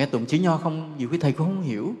 Còn nghe tụng chữ nho không, nhiều khi thầy cũng không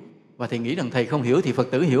hiểu. Và thầy nghĩ rằng thầy không hiểu thì Phật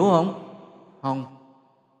tử hiểu không?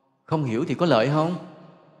 Không hiểu thì có lợi không?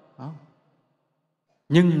 Không.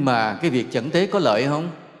 Nhưng mà cái việc chẩn tế có lợi không?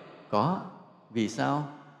 Có. Vì sao?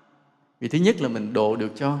 Vì thứ nhất là mình độ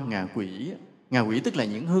được cho ngạ quỷ. Ngạ quỷ tức là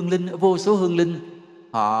những hương linh, vô số hương linh.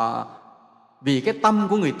 Họ vì cái tâm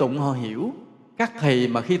của người tụng họ hiểu. Các thầy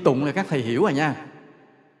mà khi tụng là các thầy hiểu rồi nha.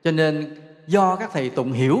 Cho nên do các thầy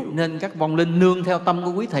tụng hiểu nên các vong linh nương theo tâm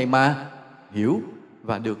của quý thầy mà hiểu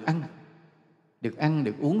và được ăn. Được ăn,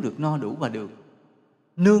 được uống, được no đủ và được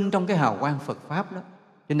nương trong cái hào quang Phật Pháp đó.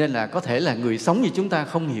 Cho nên là có thể là người sống như chúng ta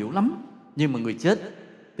không hiểu lắm, nhưng mà người chết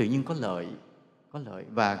tự nhiên có lợi.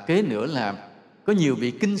 Và kế nữa là có nhiều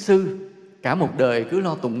vị kinh sư cả một đời cứ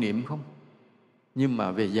lo tụng niệm không, nhưng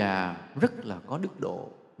mà về già rất là có đức độ.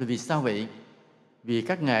 Vì sao vậy? Vì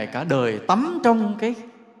các ngài cả đời tắm trong cái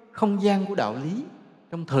không gian của đạo lý,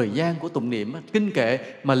 trong thời gian của tụng niệm, kinh kệ,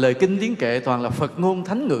 mà lời kinh tiếng kệ toàn là Phật ngôn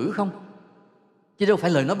thánh ngữ không, chứ đâu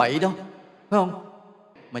phải lời nói bậy đâu, phải không?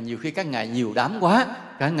 Mà nhiều khi các ngài nhiều đám quá,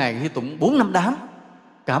 cả ngày khi tụng 4-5 đám,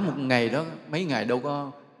 cả một ngày đó mấy ngày đâu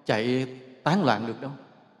có chạy tán loạn được đâu,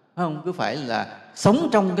 phải không? Cứ phải là sống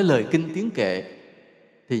trong cái lời kinh tiếng kệ.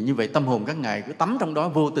 Thì như vậy tâm hồn các ngài cứ tắm trong đó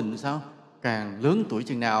vô tình sao? Càng lớn tuổi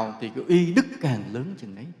chừng nào thì cái y đức càng lớn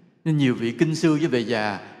chừng ấy. Nên nhiều vị kinh sư với về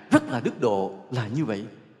già rất là đức độ là như vậy.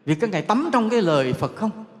 Vì các ngài tắm trong cái lời Phật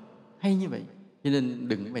không? Hay như vậy. Cho nên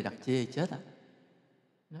đừng bày đặt chê, chết à.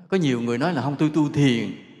 Có nhiều người nói là không, tôi tu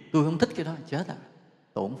thiền, tôi không thích cái đó, chết à.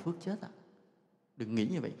 Tổn phước, chết à. Đừng nghĩ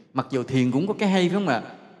như vậy. Mặc dù thiền cũng có cái hay, phải không ạ?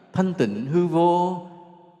 Thanh tịnh hư vô,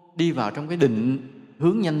 đi vào trong cái định,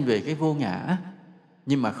 hướng nhanh về cái vô ngã.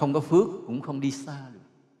 nhưng mà không có phước cũng không đi xa được.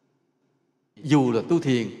 Dù là tu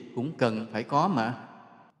thiền cũng cần phải có mà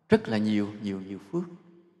rất là nhiều phước.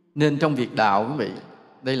 Nên trong việc đạo quý vị,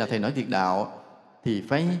 đây là Thầy nói việc đạo, thì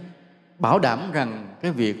phải bảo đảm rằng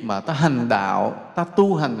cái việc mà ta hành đạo, ta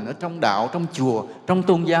tu hành ở trong đạo, trong chùa, trong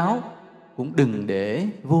tôn giáo cũng đừng để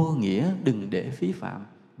vô nghĩa, đừng để phí phạm.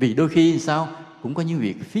 Vì đôi khi sao cũng có những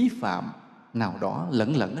việc phí phạm nào đó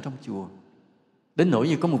lẫn ở trong chùa. Đến nỗi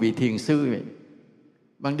như có một vị thiền sư vậy,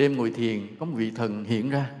 ban đêm ngồi thiền, có một vị thần hiện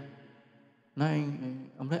ra, nói: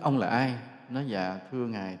 ông nói ông là ai? Nói: dạ thưa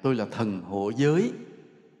ngài, tôi là thần hộ giới.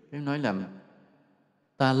 Cái nói là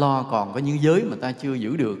ta lo còn có những giới mà ta chưa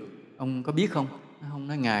giữ được, ông có biết không? Không.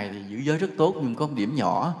 Nói: ngài thì giữ giới rất tốt, nhưng có một điểm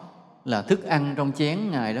nhỏ là thức ăn trong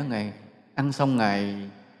chén ngài đó, ngài ăn xong ngài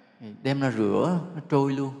đem ra rửa, nó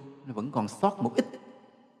trôi luôn, nó vẫn còn sót một ít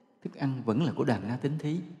thức ăn, vẫn là của Đàn Na Tín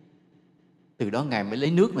Thí. Từ đó ngài mới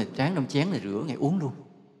lấy nước mà tráng trong chén này rửa, ngài uống luôn.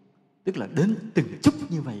 Tức là đến từng chút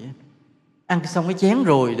như vậy. Ăn xong cái chén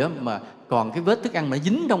rồi đó mà còn cái vết thức ăn mà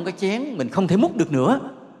dính trong cái chén, mình không thể múc được nữa,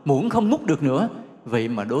 muỗng không múc được nữa. Vậy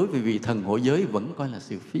mà đối với vị thần hộ giới vẫn coi là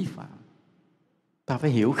sự phí phạm. Ta phải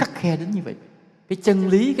hiểu khắt khe đến như vậy. Cái chân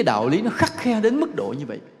lý, cái đạo lý nó khắt khe đến mức độ như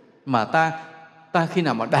vậy. Mà ta khi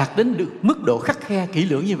nào mà đạt đến được mức độ khắt khe kỹ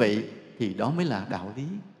lưỡng như vậy thì đó mới là đạo lý.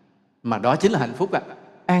 Mà đó chính là hạnh phúc ạ.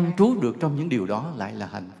 An trú được trong những điều đó lại là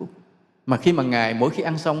hạnh phúc. Mà khi mà ngài mỗi khi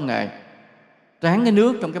ăn xong, ngài tráng cái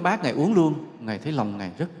nước trong cái bát ngài uống luôn, ngài thấy lòng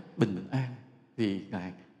ngài rất bình an, vì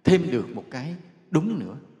ngài thêm được một cái đúng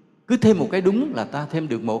nữa. Cứ thêm một cái đúng là ta thêm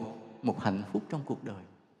được một hạnh phúc trong cuộc đời.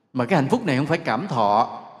 Mà cái hạnh phúc này không phải cảm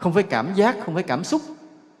thọ, không phải cảm giác, không phải cảm xúc,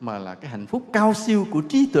 mà là cái hạnh phúc cao siêu của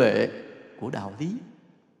trí tuệ, của đạo lý.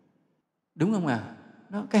 Đúng không ạ?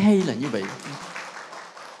 Đó, cái hay là như vậy.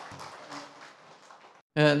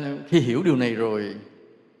 Khi hiểu điều này rồi,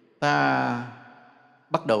 ta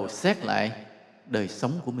bắt đầu xét lại đời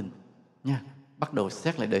sống của mình nha. Bắt đầu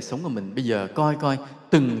xét lại đời sống của mình. Bây giờ coi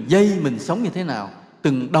từng giây mình sống như thế nào,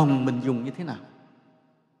 từng đồng mình dùng như thế nào.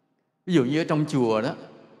 Ví dụ như ở trong chùa đó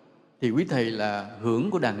thì quý thầy là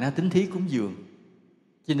hưởng của Đàn Na Tín Thí cúng dường,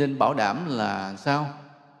 cho nên bảo đảm là sao?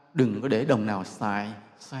 Đừng có để đồng nào sai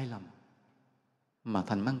lầm mà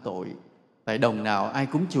thành mang tội. Tại đồng nào ai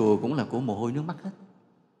cúng chùa cũng là của mồ hôi nước mắt hết.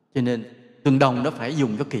 Cho nên từng đồng đó phải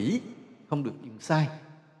dùng cho kỹ, không được dùng sai.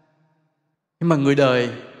 Nhưng mà người đời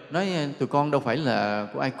nói tụi con đâu phải là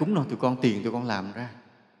của ai cúng đâu, tụi con tiền tụi con làm ra,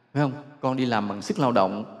 phải không? Con đi làm bằng sức lao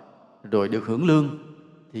động rồi được hưởng lương,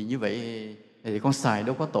 thì như vậy thì con xài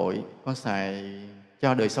đâu có tội, con xài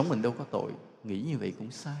cho đời sống mình đâu có tội. Nghĩ như vậy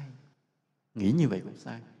cũng sai, nghĩ như vậy cũng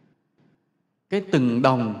sai. Cái từng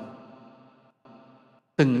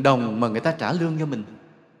đồng mà người ta trả lương cho mình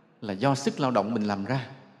là do sức lao động mình làm ra,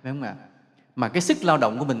 phải không ạ? Mà cái sức lao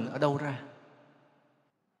động của mình ở đâu ra?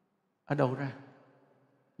 Ở đâu ra?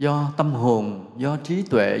 Do tâm hồn, do trí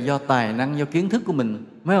tuệ, do tài năng, do kiến thức của mình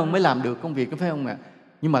mới làm được công việc đó, phải không ạ?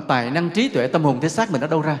 Nhưng mà tài năng, trí tuệ, tâm hồn, thể xác mình ở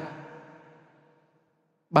đâu ra?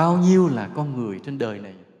 Bao nhiêu là con người trên đời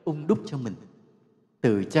này đúc cho mình,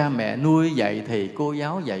 từ cha mẹ nuôi dạy, thầy cô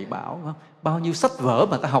giáo dạy bảo, phải không? Bao nhiêu sách vở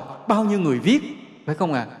mà ta học, bao nhiêu người viết, phải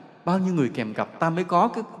không ạ? Bao nhiêu người kèm cặp, ta mới có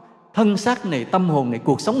cái thân xác này, tâm hồn này,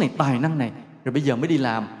 cuộc sống này, tài năng này. Rồi bây giờ mới đi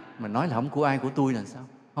làm mà nói là không của ai, của tôi là sao?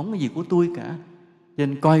 Không có gì của tôi cả. Cho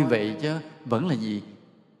nên coi vậy chứ vẫn là gì?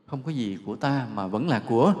 Không có gì của ta, mà vẫn là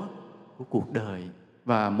của cuộc đời.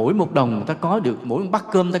 Và mỗi một đồng ta có được, mỗi một bát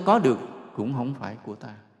cơm ta có được cũng không phải của ta.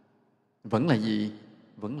 Vẫn là gì?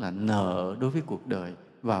 Vẫn là nợ đối với cuộc đời.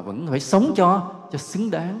 Và vẫn phải sống cho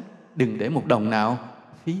xứng đáng. Đừng để một đồng nào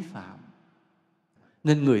phí phạm.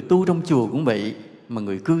 Nên người tu trong chùa cũng vậy, mà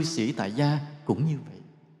người cư sĩ tại gia cũng như vậy.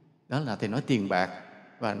 Đó là thầy nói tiền bạc,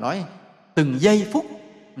 và nói từng giây phút.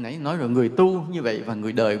 Nãy nói rồi, người tu như vậy và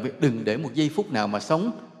người đời đừng để một giây phút nào mà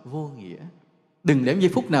sống vô nghĩa. Đừng để một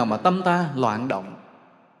giây phút nào mà tâm ta loạn động.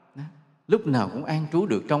 Đó. Lúc nào cũng an trú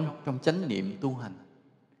được trong chánh niệm tu hành.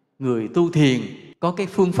 Người tu thiền có cái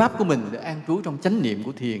phương pháp của mình để an trú trong chánh niệm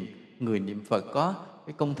của thiền. Người niệm Phật có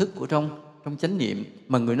cái công thức của trong chánh niệm.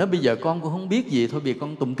 Mà người nói bây giờ con cũng không biết gì, thôi bây giờ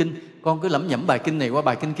con tụng kinh, con cứ lẩm nhẩm bài kinh này qua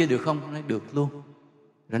bài kinh kia được không? Nói được luôn.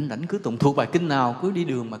 Rảnh cứ tụng thuộc bài kinh nào, cứ đi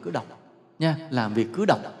đường mà cứ đọc nha, làm việc cứ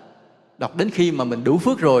đọc đến khi mà mình đủ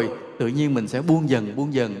phước rồi, tự nhiên mình sẽ buông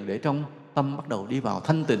dần để trong tâm bắt đầu đi vào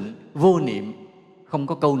thanh tịnh, vô niệm, không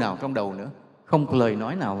có câu nào trong đầu nữa, không có lời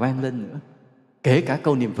nói nào vang lên nữa, kể cả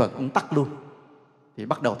câu niệm Phật cũng tắt luôn. Thì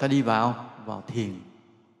bắt đầu ta đi vào thiền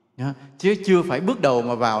nha. Chứ chưa phải bước đầu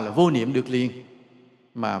mà vào là vô niệm được liền,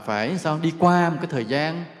 mà phải sao? Đi qua một cái thời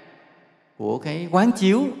gian của cái quán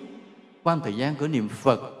chiếu, qua một thời gian của niệm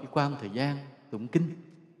Phật, đi qua một thời gian tụng kinh.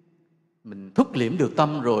 Mình thúc liễm được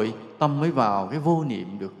tâm rồi, tâm mới vào cái vô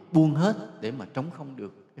niệm được, buông hết để mà trống không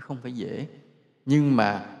được, cái không phải dễ. Nhưng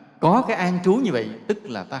mà có cái an trú như vậy, tức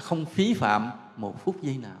là ta không phí phạm một phút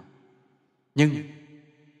giây nào. Nhưng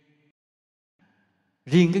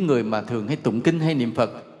riêng cái người mà thường hay tụng kinh hay niệm Phật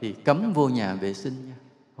thì cấm vô nhà vệ sinh nha,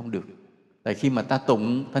 không được. Tại khi mà ta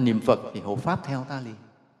tụng, ta niệm Phật thì hộ pháp theo ta liền,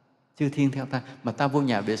 chư thiên theo ta. Mà ta vô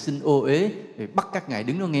nhà vệ sinh ô uế thì bắt các ngài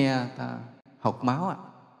đứng đó nghe ta học máu à.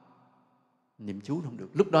 Niệm chú không được.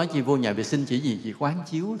 Lúc đó chỉ vô nhà vệ sinh chỉ gì? Chỉ quán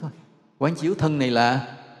chiếu thôi. Quán chiếu thân này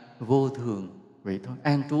là vô thường, vậy thôi.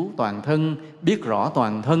 An trú toàn thân, biết rõ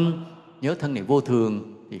toàn thân, nhớ thân này vô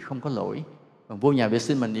thường thì không có lỗi. Còn vô nhà vệ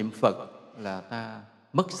sinh mà niệm Phật là ta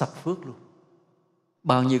mất sạch phước luôn.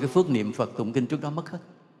 Bao nhiêu cái phước niệm Phật tụng kinh trước đó mất hết.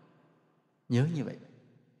 Nhớ như vậy.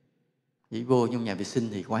 Chỉ vô trong nhà vệ sinh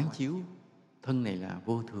thì quán chiếu thân này là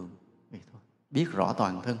vô thường, vậy thôi. Biết rõ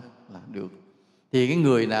toàn thân là được. Thì cái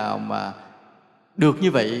người nào mà được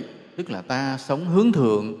như vậy, tức là ta sống hướng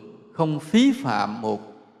thượng, không phí phạm một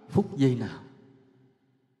phút giây nào.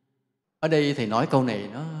 Ở đây Thầy nói câu này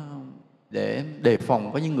nó để đề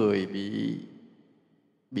phòng có những người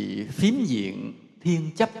bị phiếm diện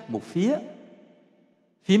thiên chấp một phía.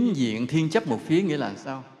 Phiếm diện thiên chấp một phía nghĩa là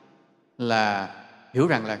sao? Là hiểu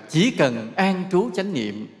rằng là chỉ cần an trú chánh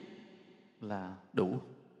niệm là đủ.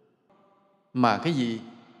 Mà cái gì?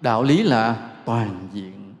 Đạo lý là toàn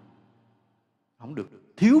diện, không được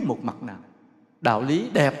thiếu một mặt nào. Đạo lý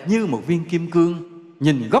đẹp như một viên kim cương,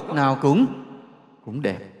 nhìn góc nào cũng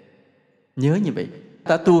đẹp. Nhớ như vậy.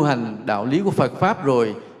 Ta tu hành đạo lý của Phật Pháp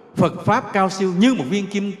rồi, Phật Pháp cao siêu như một viên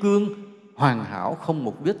kim cương, hoàn hảo, không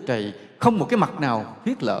một vết trầy, không một cái mặt nào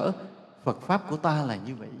khuyết lỡ. Phật Pháp của ta là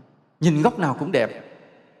như vậy, nhìn góc nào cũng đẹp.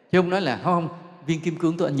 Chứ không nói là không, viên kim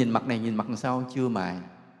cương tôi anh nhìn mặt này, nhìn mặt làm sao chưa mài.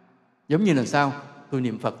 Giống như là sao? Tôi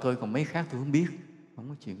niệm Phật thôi, còn mấy khác tôi không biết. Không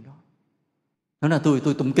có chuyện đó. Nói là tôi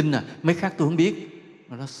tụng kinh à, mấy khác tôi không biết.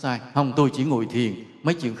 Nó sai. Không, tôi chỉ ngồi thiền,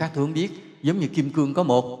 mấy chuyện khác tôi không biết. Giống như kim cương có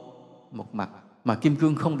một mặt, mà kim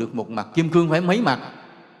cương không được một mặt, kim cương phải mấy mặt?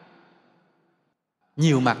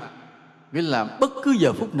 Nhiều mặt. Nghĩa là bất cứ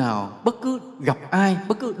giờ phút nào, bất cứ gặp ai,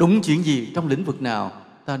 bất cứ đụng chuyện gì trong lĩnh vực nào,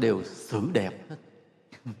 ta đều xử đẹp hết.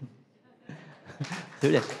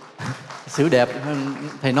 Xử đẹp. Xử đẹp,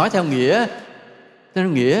 Thầy nói theo nghĩa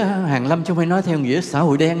Hàn Lâm, chứ không phải nói theo nghĩa xã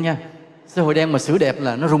hội đen nha. Xã hội đen mà xử đẹp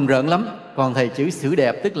là nó rùng rợn lắm. Còn Thầy chữ xử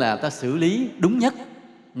đẹp tức là ta xử lý đúng nhất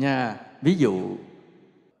nha. Ví dụ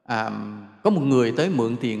có một người tới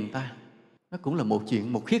mượn tiền ta, nó cũng là một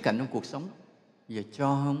chuyện, một khía cạnh trong cuộc sống. Giờ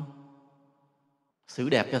cho không? Xử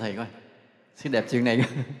đẹp cho Thầy coi. Xử đẹp chuyện này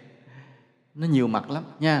nó nhiều mặt lắm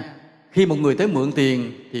nha. Khi một người tới mượn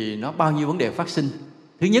tiền thì nó bao nhiêu vấn đề phát sinh.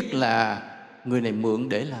 Thứ nhất là người này mượn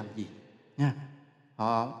để làm gì nha.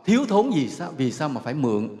 Họ thiếu thốn gì sao? Vì sao mà phải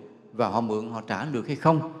mượn? Và họ mượn họ trả được hay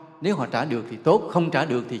không? Nếu họ trả được thì tốt, không trả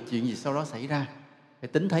được thì chuyện gì sau đó xảy ra, phải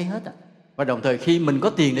tính thấy hết á. Và đồng thời khi mình có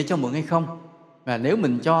tiền để cho mượn hay không, và nếu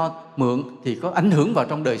mình cho mượn thì có ảnh hưởng vào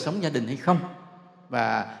trong đời sống gia đình hay không,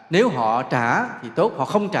 và nếu họ trả thì tốt, họ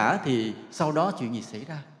không trả thì sau đó chuyện gì xảy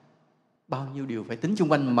ra. Bao nhiêu điều phải tính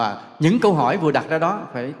xung quanh, mà những câu hỏi vừa đặt ra đó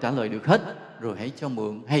phải trả lời được hết. Rồi hãy cho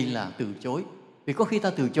mượn hay là từ chối. Vì có khi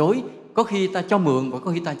ta từ chối, có khi ta cho mượn, và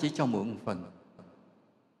có khi ta chỉ cho mượn một phần.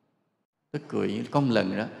 Tức cười, có một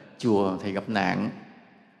lần đó chùa Thầy gặp nạn,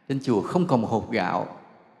 trên chùa không còn một hột gạo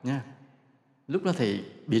nha. Lúc đó Thầy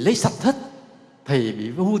bị lấy sạch hết, Thầy bị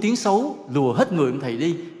hú tiếng xấu, lùa hết người của Thầy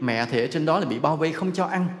đi. Mẹ Thầy ở trên đó là bị bao vây không cho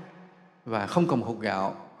ăn, và không còn một hột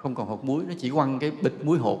gạo, không còn hột muối. Nó chỉ quăng cái bịch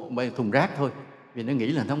muối hột bên thùng rác thôi, vì nó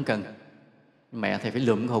nghĩ là nó không cần. Mẹ Thầy phải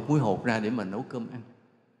lượm cái hột muối hột ra để mà nấu cơm ăn.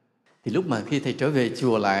 Thì lúc mà khi Thầy trở về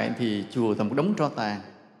chùa lại thì chùa là một đống tro tàn.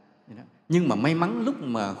 Nhưng mà may mắn lúc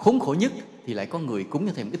mà khốn khổ nhất thì lại có người cúng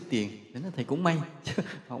cho Thầy một ít tiền. Nên Thầy cũng may,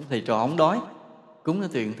 không Thầy trò không đói. Cúng cho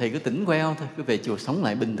tiền, Thầy cứ tỉnh queo thôi, cứ về chùa sống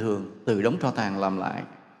lại bình thường, từ đống tro tàn làm lại.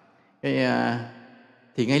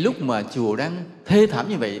 Thì ngay lúc mà chùa đang thê thảm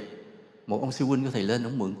như vậy, một ông sư huynh của Thầy lên,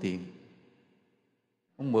 ông mượn tiền.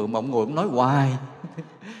 Ông mượn mà ông ngồi ông nói hoài.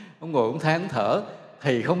 Ông ngồi ông than ông thở.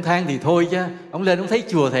 Thầy không than thì thôi chứ. Ông lên ông thấy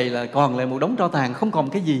chùa Thầy là còn lại một đống tro tàn, không còn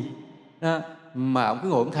cái gì. Mà ông cứ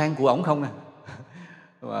ngồi ông than của ông không à.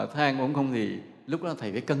 Mà than của ông không thì lúc đó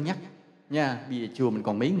Thầy phải cân nhắc nha. Bây giờ chùa mình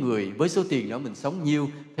còn mấy người, với số tiền đó mình sống nhiêu,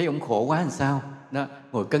 thấy ông khổ quá làm sao đó.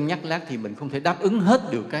 Ngồi cân nhắc lát thì mình không thể đáp ứng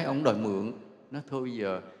hết được cái ông đòi mượn. Nó thôi bây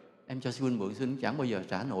giờ em cho sư huynh mượn, sư huynh chẳng bao giờ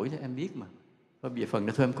trả nổi đó, em biết mà. Thôi bây giờ phần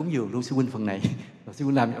đó thôi em cúng dường luôn sư huynh phần này. Rồi sư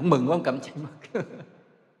huynh làm ông mừng quá, ông cầm chảy mặt.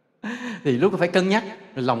 Thì lúc đó phải cân nhắc,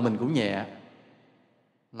 rồi lòng mình cũng nhẹ.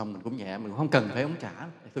 Lòng mình cũng nhẹ, mình không cần phải ông trả,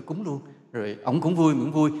 tôi cúng luôn. Rồi ông cũng vui, mình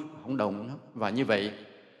cũng vui, không đồng nữa. Và như vậy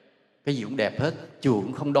cái gì cũng đẹp hết, chùa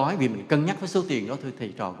cũng không đói vì mình cân nhắc với số tiền đó thôi,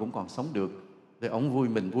 thầy trò cũng còn sống được, rồi ông vui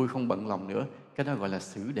mình vui không bận lòng nữa. Cái đó gọi là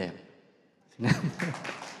xử đẹp.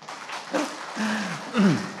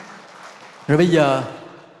 Rồi bây giờ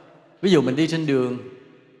ví dụ mình đi trên đường,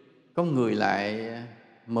 có người lại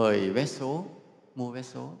mời vé số, mua vé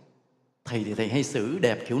số, thầy thì thầy hay xử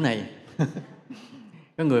đẹp kiểu này.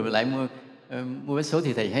 Có người mà lại mua vé số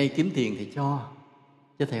thì thầy hay kiếm tiền thì cho,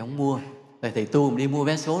 chứ thầy không mua. Tại thầy tu mình đi mua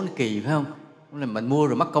vé số nó kỳ phải không? Là mình mua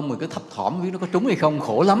rồi mắc công mình cứ thấp thỏm biết nó có trúng hay không,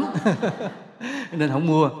 khổ lắm. Nên không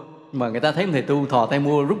mua. Mà người ta thấy thầy tu thò tay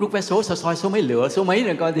mua, rút vé số, soi số mấy lựa, số mấy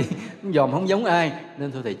rồi coi thì dòm không giống ai.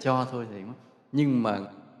 Nên thôi thầy cho thôi thầy. Nhưng mà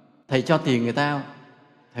thầy cho tiền người ta,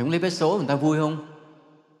 thầy không lấy vé số, người ta vui không?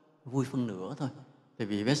 Vui phân nửa thôi. Tại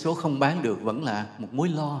vì vé số không bán được vẫn là một mối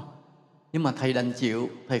lo. Nhưng mà thầy đành chịu,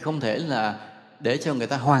 thầy không thể là để cho người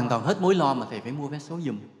ta hoàn toàn hết mối lo mà thầy phải mua vé số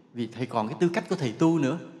giùm. Vì thầy còn cái tư cách của thầy tu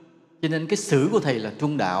nữa. Cho nên cái xử của thầy là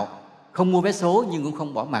trung đạo, không mua vé số nhưng cũng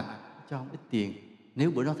không bỏ mặt, cho không ít tiền.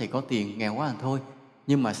 Nếu bữa đó thầy có tiền, nghèo quá thì thôi.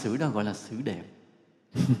 Nhưng mà xử đó gọi là xử đẹp.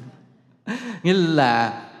 Nghĩa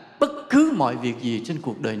là bất cứ mọi việc gì trên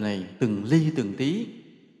cuộc đời này, từng ly từng tí,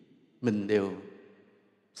 mình đều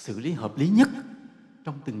xử lý hợp lý nhất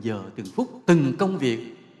trong từng giờ, từng phút, từng công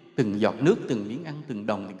việc, từng giọt nước, từng miếng ăn, từng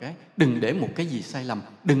đồng, từng cái. Đừng để một cái gì sai lầm,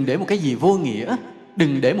 đừng để một cái gì vô nghĩa,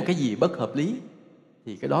 đừng để một cái gì bất hợp lý.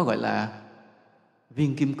 Thì cái đó gọi là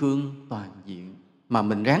viên kim cương toàn diện. Mà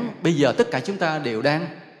mình ráng, bây giờ tất cả chúng ta đều đang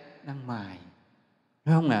mài,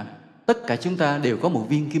 phải không ạ? Tất cả chúng ta đều có một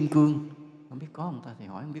viên kim cương. Không biết có không ta? Thì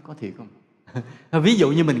hỏi không biết có thiệt không? Ví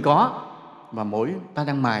dụ như mình có, mà mỗi ta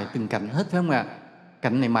đang mài từng cạnh hết, phải không ạ?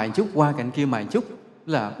 Cạnh này mài chút, qua cạnh kia mài chút.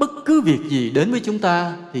 Là bất cứ việc gì đến với chúng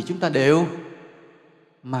ta thì chúng ta đều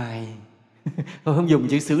mài. Không dùng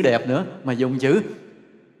chữ xử đẹp nữa, mà dùng chữ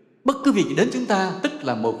bất cứ việc gì đến chúng ta, tức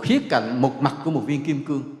là một khía cạnh, một mặt của một viên kim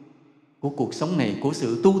cương của cuộc sống này, của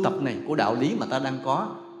sự tu tập này, của đạo lý mà ta đang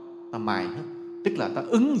có, ta mài hết. Tức là ta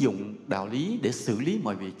ứng dụng đạo lý để xử lý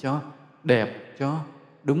mọi việc cho đẹp, cho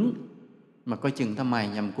đúng. Mà coi chừng ta mài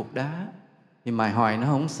nhầm cục đá thì mài hoài nó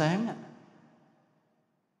không sáng.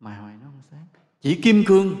 Mài hoài nó không sáng. Chỉ kim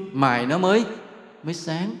cương mài nó mới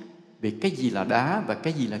sáng. Vì cái gì là đá và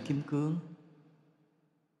cái gì là kim cương?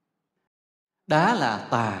 Đá là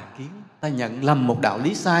tà kiến, ta nhận lầm một đạo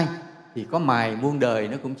lý sai thì có mài muôn đời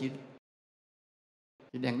nó cũng chỉ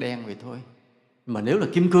đen đen vậy thôi. Mà nếu là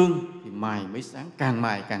kim cương thì mài mới sáng, càng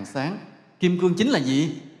mài càng sáng. Kim cương chính là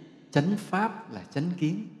gì? Chánh pháp là chánh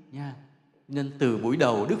kiến nha. Nên từ buổi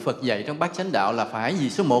đầu Đức Phật dạy trong Bát Chánh Đạo là phải gì?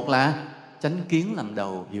 Số 1 là chánh kiến làm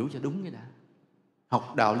đầu, hiểu cho đúng cái đã.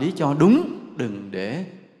 Học đạo lý cho đúng, đừng để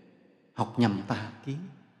học nhầm tà kiến.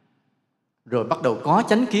 Rồi bắt đầu có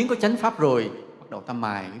chánh kiến, có chánh pháp rồi, bắt đầu ta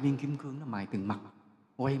mài cái viên kim cương, nó mài từng mặt,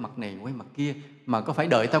 quay mặt này, quay mặt kia. Mà có phải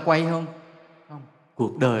đợi ta quay không? Không.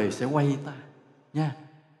 Cuộc đời sẽ quay ta nha.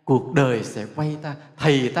 Cuộc đời sẽ quay ta,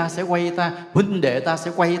 thầy ta sẽ quay ta, huynh đệ ta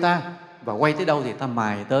sẽ quay ta. Và quay tới đâu thì ta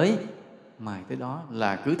mài tới đó.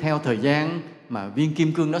 Là cứ theo thời gian mà viên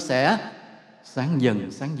kim cương nó sẽ sáng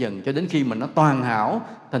dần cho đến khi mà nó toàn hảo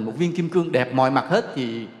thành một viên kim cương đẹp mọi mặt hết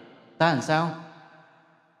thì ta làm sao?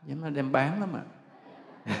 Dám nó đem bán lắm mà.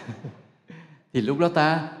 Thì lúc đó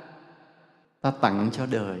ta tặng cho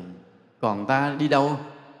đời. Còn ta đi đâu?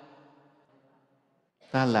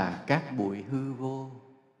 Ta là cát bụi hư vô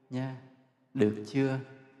nha. Được chưa?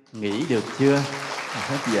 Nghĩ được chưa?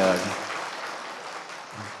 Hết giờ rồi.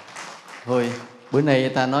 Thôi, bữa nay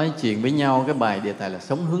ta nói chuyện với nhau cái bài đề tài là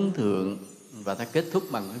sống hướng thượng và ta kết thúc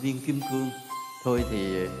bằng cái viên kim cương. Thôi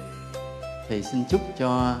thì thầy xin chúc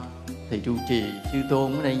cho thầy trụ trì, chư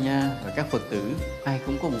tôn ở đây nha, và các Phật tử ai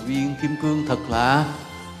cũng có một viên kim cương thật là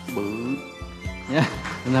bự nha.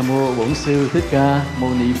 Nam mô Bổn Sư Thích Ca Mâu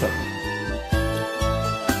Ni Phật.